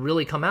will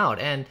really come out.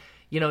 And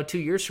 2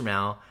 years from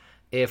now,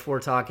 if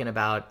we're talking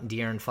about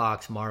De'Aaron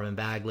Fox, Marvin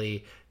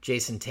Bagley,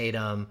 Jason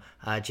Tatum,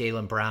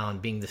 Jaylen Brown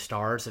being the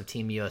stars of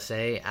Team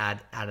USA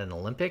at an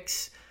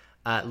Olympics,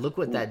 look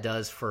what that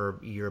does for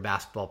your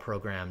basketball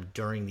program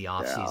during the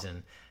offseason.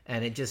 Yeah.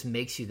 And it just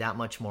makes you that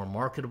much more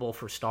marketable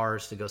for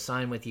stars to go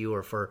sign with you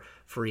or for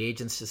free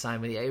agents to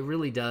sign with you. It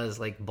really does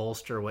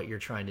bolster what you're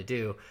trying to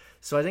do.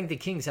 So I think the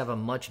Kings have a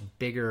much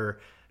bigger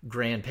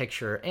grand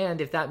picture.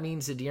 And if that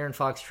means that De'Aaron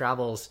Fox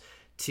travels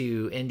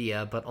to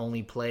India but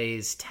only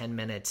plays 10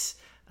 minutes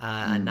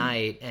a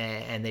night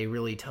and they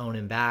really tone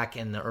him back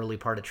in the early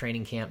part of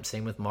training camp,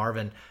 same with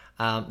Marvin,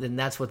 then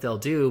that's what they'll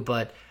do.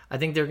 But I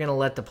think they're going to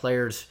let the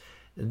players,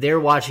 they're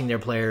watching their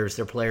players'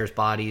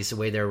 bodies, the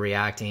way they're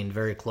reacting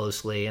very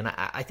closely, and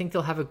I think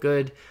they'll have a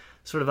good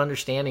sort of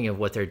understanding of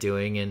what they're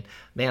doing. And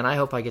man, I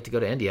hope I get to go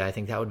to India. I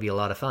think that would be a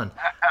lot of fun.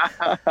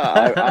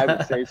 I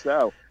would say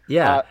so.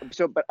 Yeah.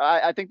 But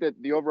I think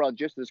that the overall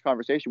gist of this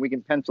conversation, we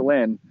can pencil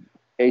in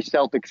a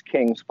Celtics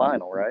Kings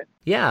final, right?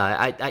 Yeah.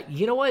 I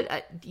you know what?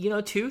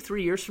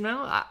 2-3 years from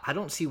now, I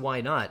don't see why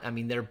not.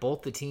 They're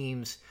both the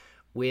teams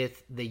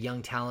with the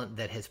young talent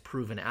that has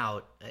proven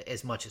out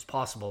as much as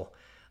possible.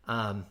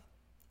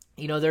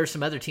 There are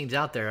some other teams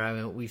out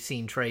there. We've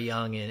seen Trae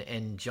Young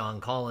and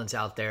John Collins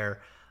out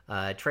there.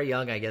 Trae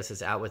Young, I guess,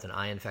 is out with an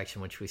eye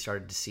infection, which we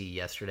started to see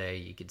yesterday.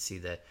 You could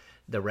see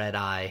the red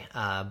eye.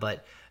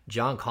 But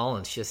John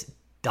Collins just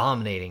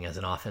dominating as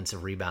an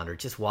offensive rebounder,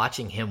 just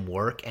watching him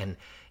work. And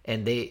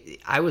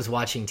I was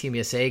watching Team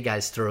USA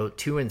guys throw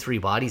 2 and 3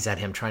 bodies at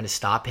him, trying to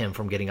stop him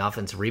from getting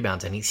offensive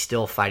rebounds. And he's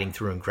still fighting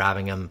through and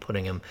grabbing them,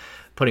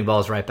 putting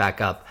balls right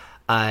back up.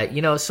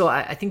 So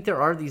I think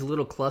there are these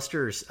little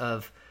clusters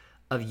of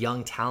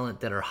young talent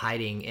that are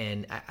hiding,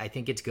 and I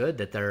think it's good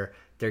that they're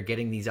they're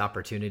getting these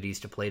opportunities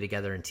to play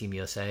together in Team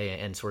USA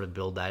and sort of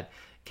build that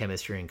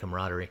chemistry and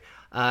camaraderie.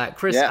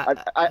 Chris, yeah, go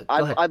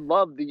ahead. I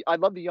love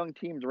the young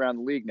teams around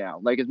the league now.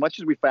 Like, as much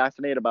as we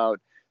fascinate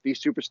about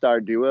these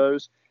superstar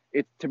duos,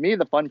 it, to me,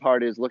 the fun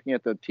part is looking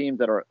at the teams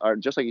that are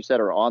just like you said,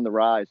 are on the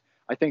rise.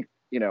 I think,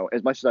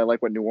 as much as I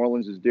like what New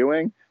Orleans is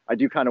doing, I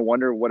do kind of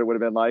wonder what it would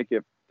have been like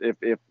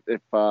if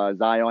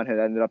Zion had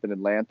ended up in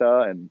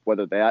Atlanta, and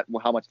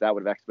how much that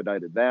would have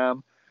expedited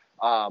them.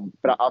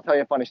 But I'll tell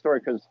you a funny story,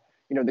 because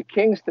the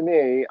Kings, to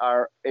me,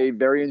 are a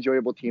very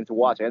enjoyable team to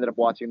watch. I ended up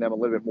watching them a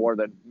little bit more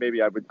than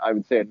maybe I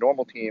would say a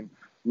normal team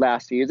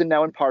last season.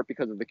 Now, in part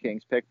because of the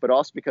Kings pick, but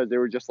also because they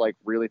were just like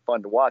really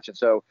fun to watch. And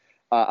so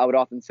I would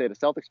often say to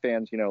Celtics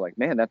fans, like,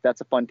 man,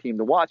 that's a fun team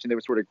to watch. And they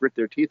would sort of grit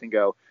their teeth and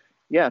go,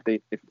 yeah,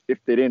 if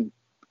they didn't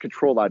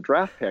control that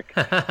draft pick.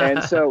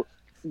 And so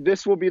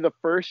this will be the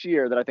first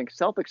year that I think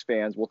Celtics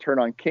fans will turn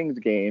on Kings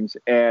games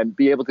and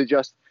be able to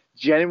just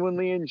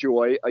genuinely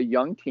enjoy a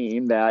young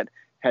team that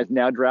has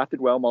now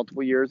drafted well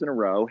multiple years in a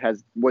row,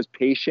 was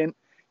patient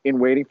in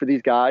waiting for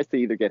these guys to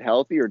either get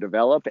healthy or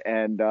develop.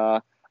 And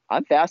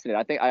I'm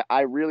fascinated.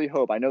 I really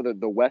hope, I know that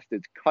the West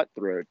is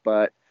cutthroat,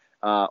 but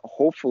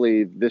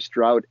hopefully this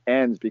drought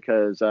ends,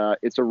 because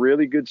it's a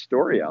really good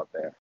story out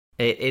there.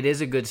 It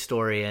is a good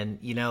story. And,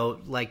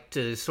 like,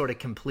 to sort of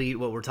complete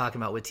what we're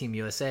talking about with Team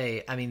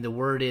USA, I mean, the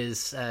word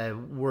is,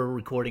 we're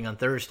recording on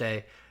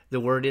Thursday, the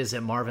word is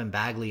that Marvin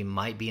Bagley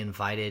might be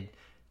invited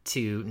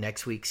to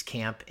next week's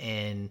camp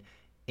in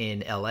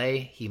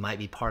LA. He might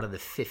be part of the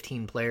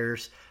 15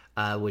 players,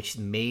 which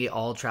may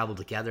all travel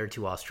together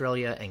to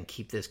Australia and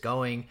keep this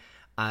going.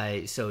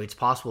 So it's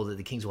possible that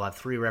the Kings will have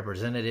 3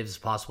 representatives. It's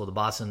possible the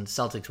Boston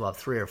Celtics will have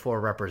 3 or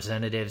 4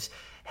 representatives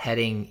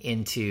heading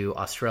into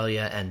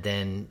Australia and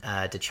then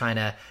to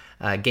China.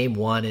 Game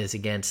 1 is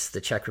against the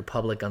Czech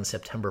Republic on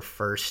September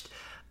 1st.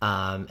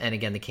 And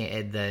again,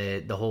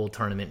 the whole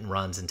tournament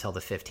runs until the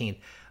 15th.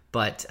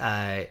 But,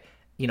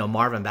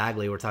 Marvin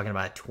Bagley, we're talking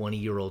about a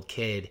 20-year-old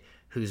kid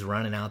who's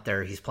running out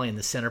there. He's playing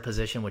the center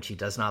position, which he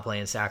does not play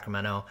in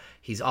Sacramento.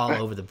 He's all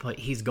over the place.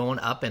 He's going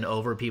up and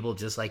over people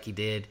just like he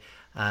did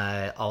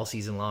all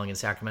season long in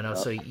Sacramento.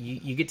 So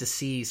you get to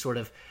see sort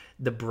of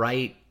the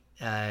bright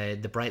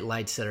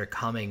lights that are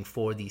coming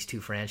for these two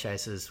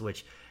franchises,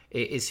 which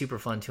is super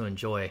fun to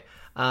enjoy.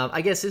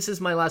 I guess this is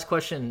my last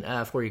question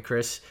for you,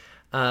 Chris.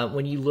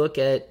 When you look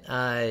at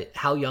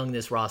how young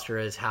this roster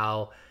is,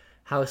 how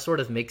sort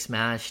of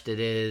mixed-matched it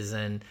is,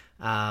 and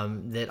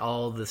that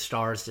all the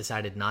stars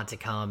decided not to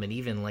come, and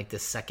even like the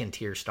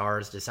second-tier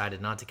stars decided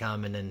not to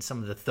come, and then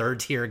some of the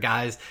third-tier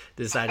guys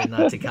decided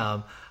not to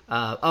come.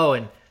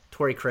 And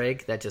Torrey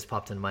Craig, that just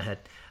popped into my head.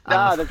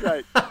 That's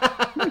right.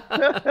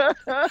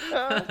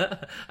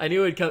 I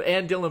knew it would come,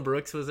 and Dylan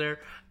Brooks was there.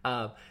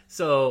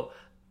 So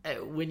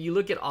when you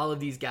look at all of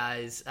these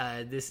guys,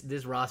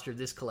 this roster,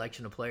 this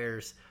collection of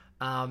players,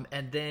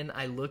 and then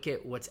I look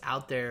at what's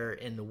out there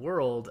in the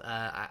world.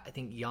 I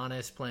think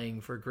Giannis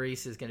playing for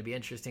Greece is going to be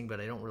interesting, but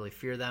I don't really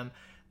fear them.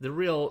 The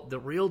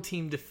real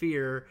team to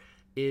fear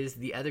is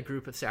the other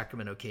group of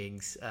Sacramento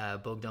Kings,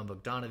 Bogdan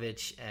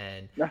Bogdanovic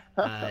and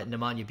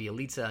Nemanja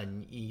Bjelica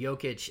and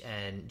Jokic,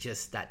 and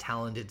just that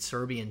talented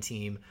Serbian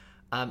team.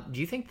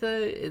 Do you think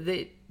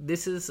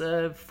this is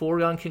a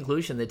foregone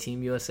conclusion that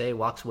Team USA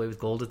walks away with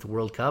gold at the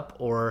World Cup,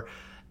 or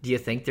do you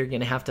think they're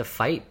going to have to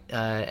fight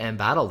and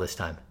battle this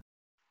time?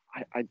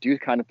 I do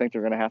kind of think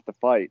they're going to have to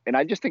fight. And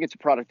I just think it's a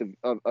product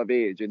of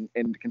age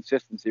and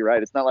consistency,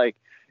 right? It's not like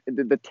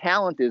the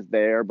talent is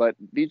there, but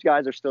these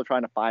guys are still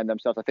trying to find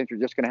themselves. I think they're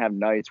just going to have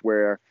nights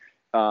where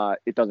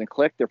it doesn't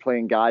click. They're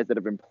playing guys that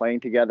have been playing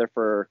together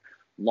for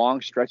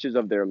long stretches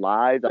of their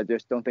lives. I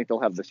just don't think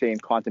they'll have the same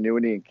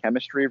continuity and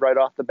chemistry right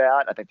off the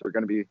bat. I think they're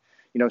going to be,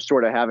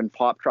 sort of having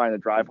Pop trying to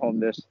drive home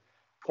this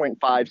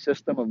 0.5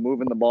 system of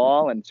moving the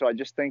ball. And so I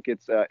just think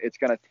it's going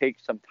to take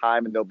some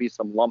time, and there'll be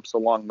some lumps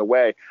along the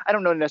way. I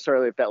don't know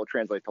necessarily if that will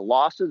translate to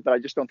losses, but I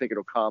just don't think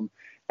it'll come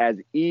as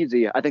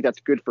easy. I think that's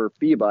good for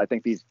FIBA. I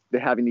think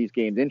they're having these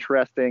games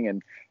interesting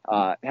and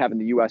having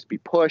the U.S. be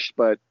pushed,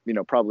 but,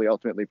 probably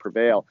ultimately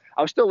prevail.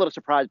 I was still a little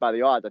surprised by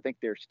the odds. I think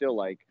they're still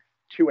like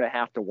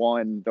 2.5 to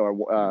 1 or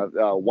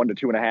 1 to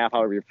 2.5,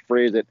 however you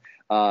phrase it.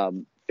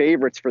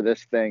 Favorites for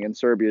this thing, and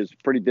Serbia is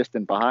pretty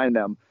distant behind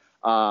them.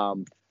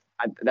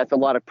 That's a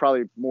lot of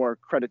probably more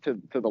credit to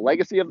the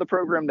legacy of the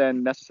program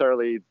than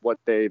necessarily what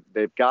they've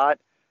got.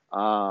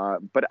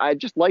 But I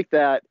just like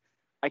that.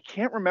 I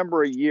can't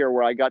remember a year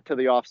where I got to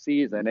the off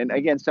season. And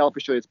again,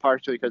 selfishly, it's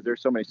partially because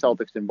there's so many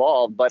Celtics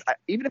involved. But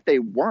even if they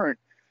weren't,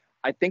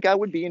 I think I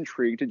would be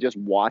intrigued to just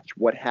watch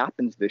what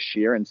happens this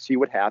year and see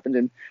what happens.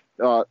 And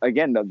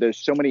again, there's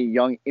so many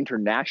young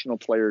international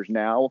players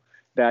now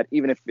that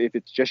even if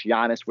it's just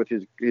Giannis with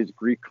his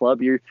Greek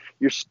club, you're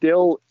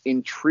still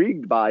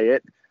intrigued by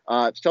it.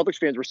 Celtics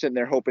fans were sitting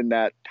there hoping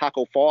that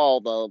Taco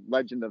Fall, the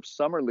legend of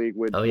Summer League,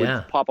 would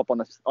pop up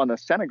on the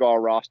Senegal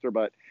roster,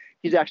 but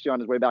he's actually on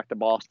his way back to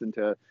Boston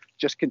to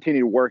just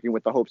continue working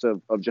with the hopes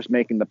of just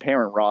making the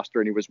parent roster.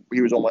 And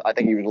he was almost, I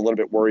think he was a little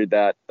bit worried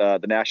that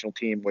the national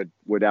team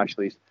would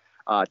actually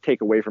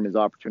take away from his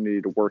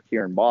opportunity to work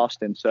here in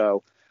Boston.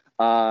 So,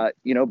 but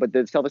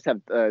the Celtics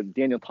have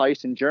Daniel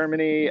Tice in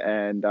Germany,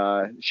 and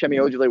Shemi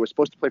Ojale was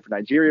supposed to play for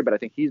Nigeria, but I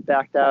think he's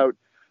backed out.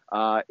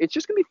 It's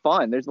just going to be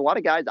fun. There's a lot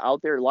of guys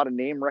out there, a lot of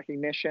name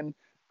recognition.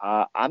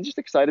 I'm just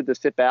excited to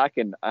sit back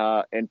and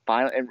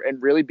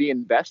really be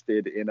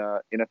invested in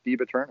a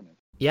FIBA tournament.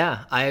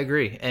 Yeah, I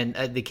agree. And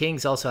the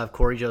Kings also have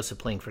Corey Joseph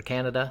playing for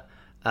Canada.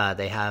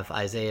 They have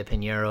Isaiah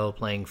Pinheiro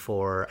playing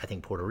for, I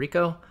think, Puerto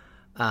Rico.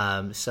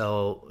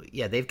 So,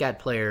 yeah, they've got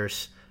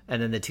players.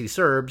 And then the two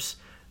Serbs.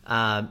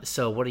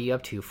 So what are you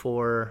up to?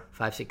 4,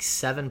 5, 6,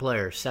 7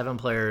 players. 7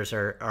 players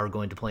are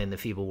going to play in the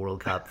FIBA World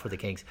Cup for the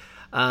Kings.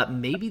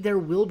 Maybe there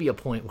will be a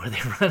point where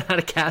they run out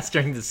of cast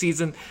during the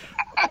season.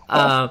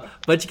 But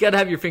you got to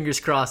have your fingers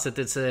crossed that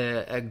it's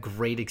a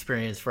great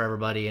experience for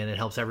everybody and it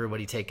helps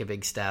everybody take a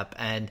big step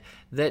and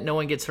that no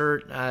one gets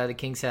hurt. The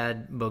Kings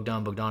had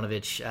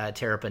Bogdanovic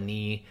tear up a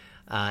knee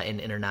in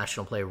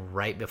international play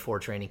right before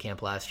training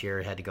camp last year.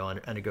 He had to go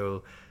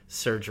undergo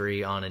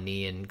surgery on a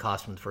knee and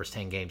cost him the first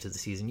 10 games of the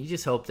season. You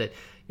just hope that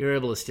you're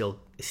able to still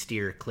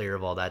steer clear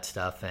of all that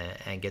stuff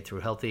and get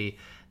through healthy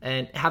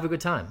and have a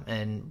good time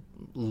and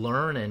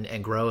learn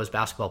and grow as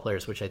basketball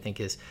players, which I think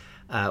is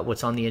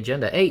what's on the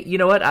agenda. Hey, you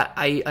know what?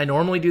 I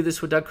normally do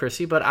this with Doug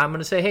Christie, but I'm going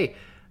to say, hey,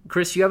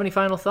 Chris, do you have any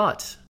final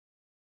thoughts?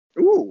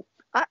 Ooh,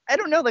 I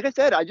don't know. Like I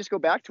said, I just go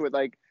back to it.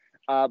 Like,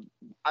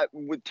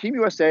 with Team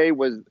USA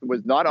was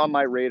not on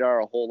my radar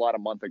a whole lot a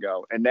month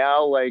ago. And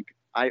now, like,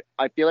 I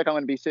feel like I'm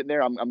going to be sitting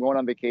there. I'm going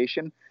on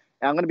vacation.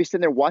 And I'm going to be sitting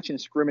there watching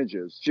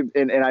scrimmages.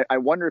 And I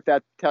wonder if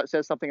that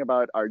says something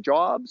about our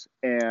jobs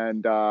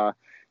and,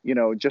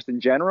 just in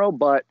general.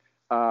 But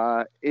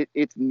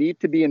it's neat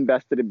to be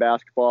invested in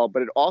basketball.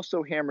 But it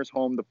also hammers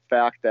home the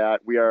fact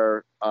that we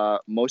are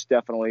most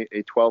definitely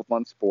a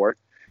 12-month sport.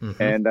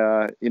 Mm-hmm. And,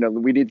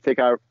 we need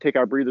to take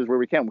our breathers where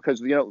we can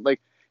because,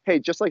 hey,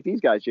 just like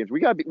these guys, James, we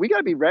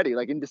gotta be ready.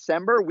 Like in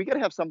December, we gotta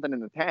have something in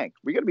the tank.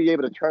 We gotta be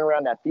able to turn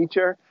around that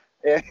feature,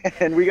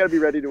 and we gotta be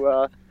ready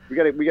to. We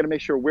gotta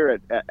make sure we're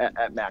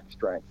at max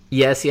strength.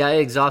 Yes, I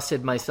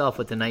exhausted myself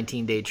with the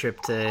 19-day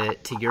trip to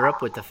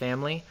Europe with the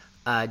family.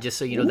 Just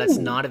so you know, that's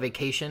not a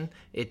vacation.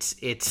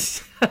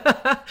 It's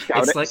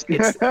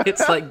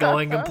like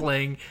going and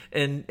playing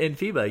in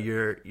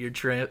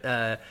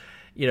FIBA.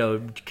 You're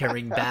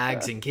carrying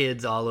bags and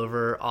kids all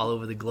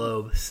over the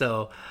globe.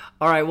 So,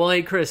 all right. Well,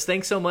 hey, Chris,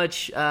 thanks so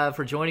much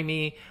for joining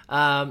me.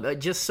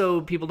 Just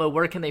so people know,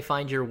 where can they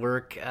find your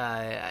work?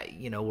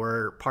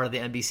 We're part of the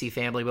NBC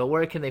family, but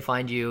where can they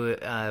find you,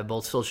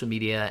 both social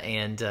media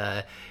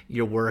and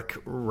your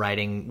work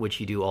writing,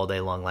 which you do all day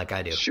long like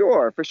I do?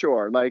 Sure, for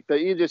sure. Like the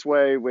easiest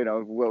way,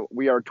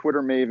 we are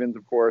Twitter mavens,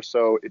 of course.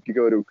 So if you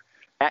go to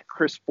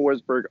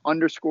 @ChrisForsberg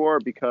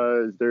 _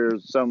 because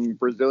there's some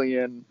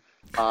Brazilian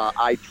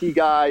IT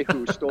guy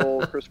who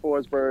stole Chris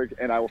Forsberg,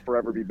 and I will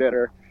forever be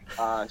bitter.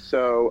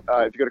 So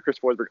if you go to Chris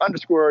Forsberg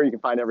 _ you can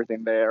find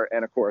everything there.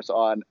 And of course,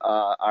 on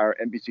our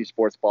NBC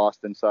Sports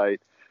Boston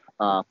site,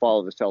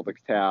 follow the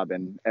Celtics tab,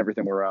 and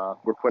everything we're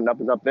putting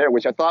up is up there,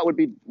 which I thought would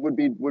be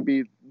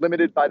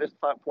limited by this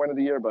point of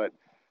the year, but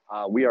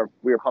we are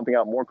pumping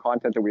out more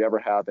content than we ever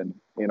have in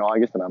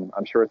August, and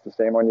I'm sure it's the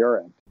same on your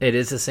end. It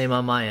is the same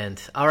on my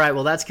end. All right,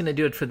 well, that's going to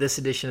do it for this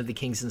edition of the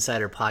Kings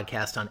Insider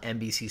podcast on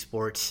NBC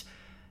Sports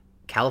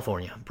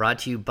California, brought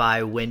to you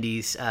by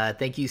Wendy's.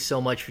 Thank you so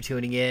much for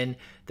tuning in.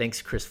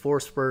 Thanks, Chris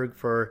Forsberg,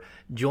 for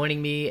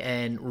joining me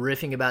and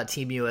riffing about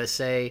Team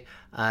USA.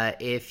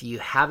 If you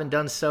haven't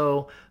done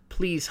so,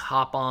 please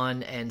hop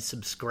on and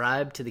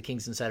subscribe to the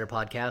Kings Insider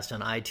podcast on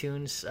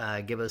iTunes.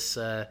 Give us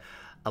a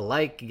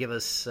like, give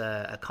us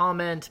a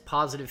comment.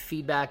 Positive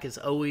feedback is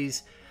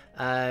always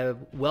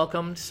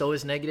welcomed. So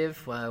is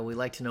negative. We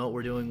like to know what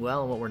we're doing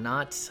well and what we're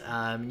not.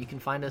 You can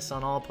find us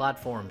on all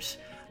platforms.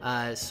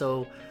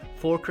 So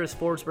for Chris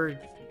Forsberg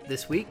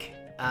this week,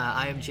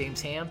 I am James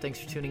Ham. Thanks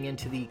for tuning in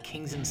to the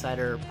Kings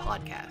Insider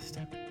podcast.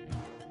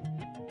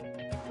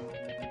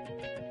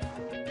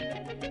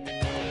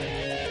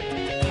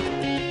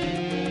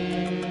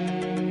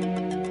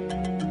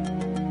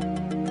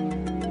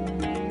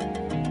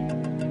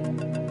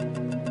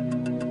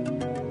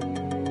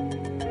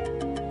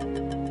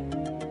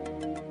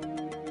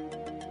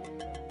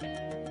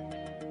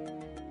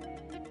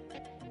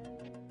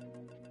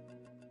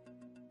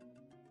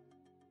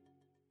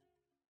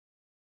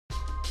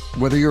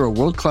 Whether you're a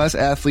world-class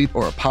athlete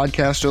or a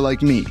podcaster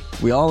like me,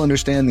 we all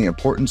understand the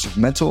importance of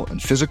mental and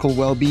physical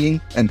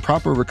well-being and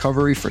proper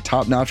recovery for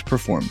top-notch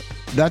performance.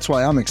 That's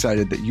why I'm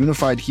excited that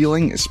Unified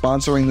Healing is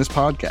sponsoring this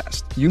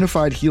podcast.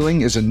 Unified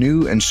Healing is a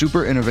new and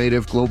super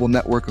innovative global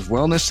network of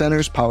wellness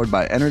centers powered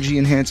by Energy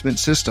Enhancement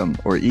System,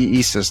 or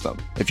EE System.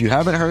 If you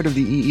haven't heard of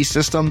the EE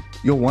System,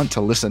 you'll want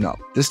to listen up.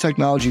 This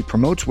technology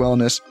promotes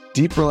wellness,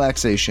 deep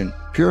relaxation,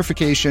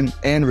 purification,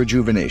 and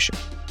rejuvenation.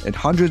 In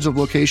hundreds of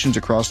locations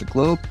across the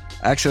globe,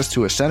 access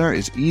to a center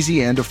is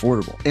easy and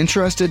affordable.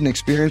 Interested in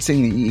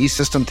experiencing the EE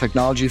System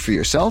technology for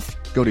yourself?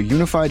 Go to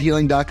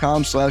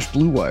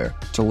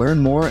unifiedhealing.com/bluewire to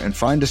learn more and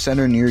find a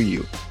center near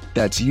you.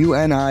 That's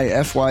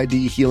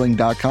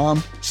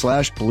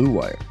unifydhealing.com/Blue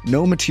Wire.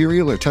 No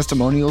material or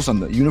testimonials on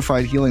the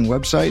Unified Healing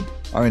website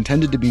are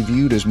intended to be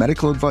viewed as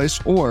medical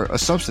advice or a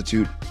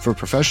substitute for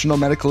professional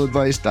medical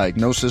advice,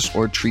 diagnosis,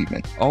 or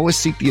treatment. Always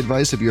seek the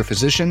advice of your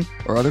physician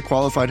or other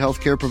qualified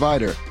healthcare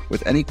provider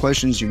with any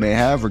questions you may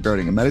have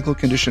regarding a medical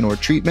condition or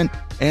treatment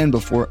and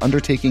before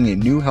undertaking a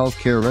new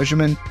healthcare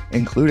regimen,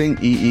 including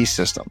EE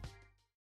system.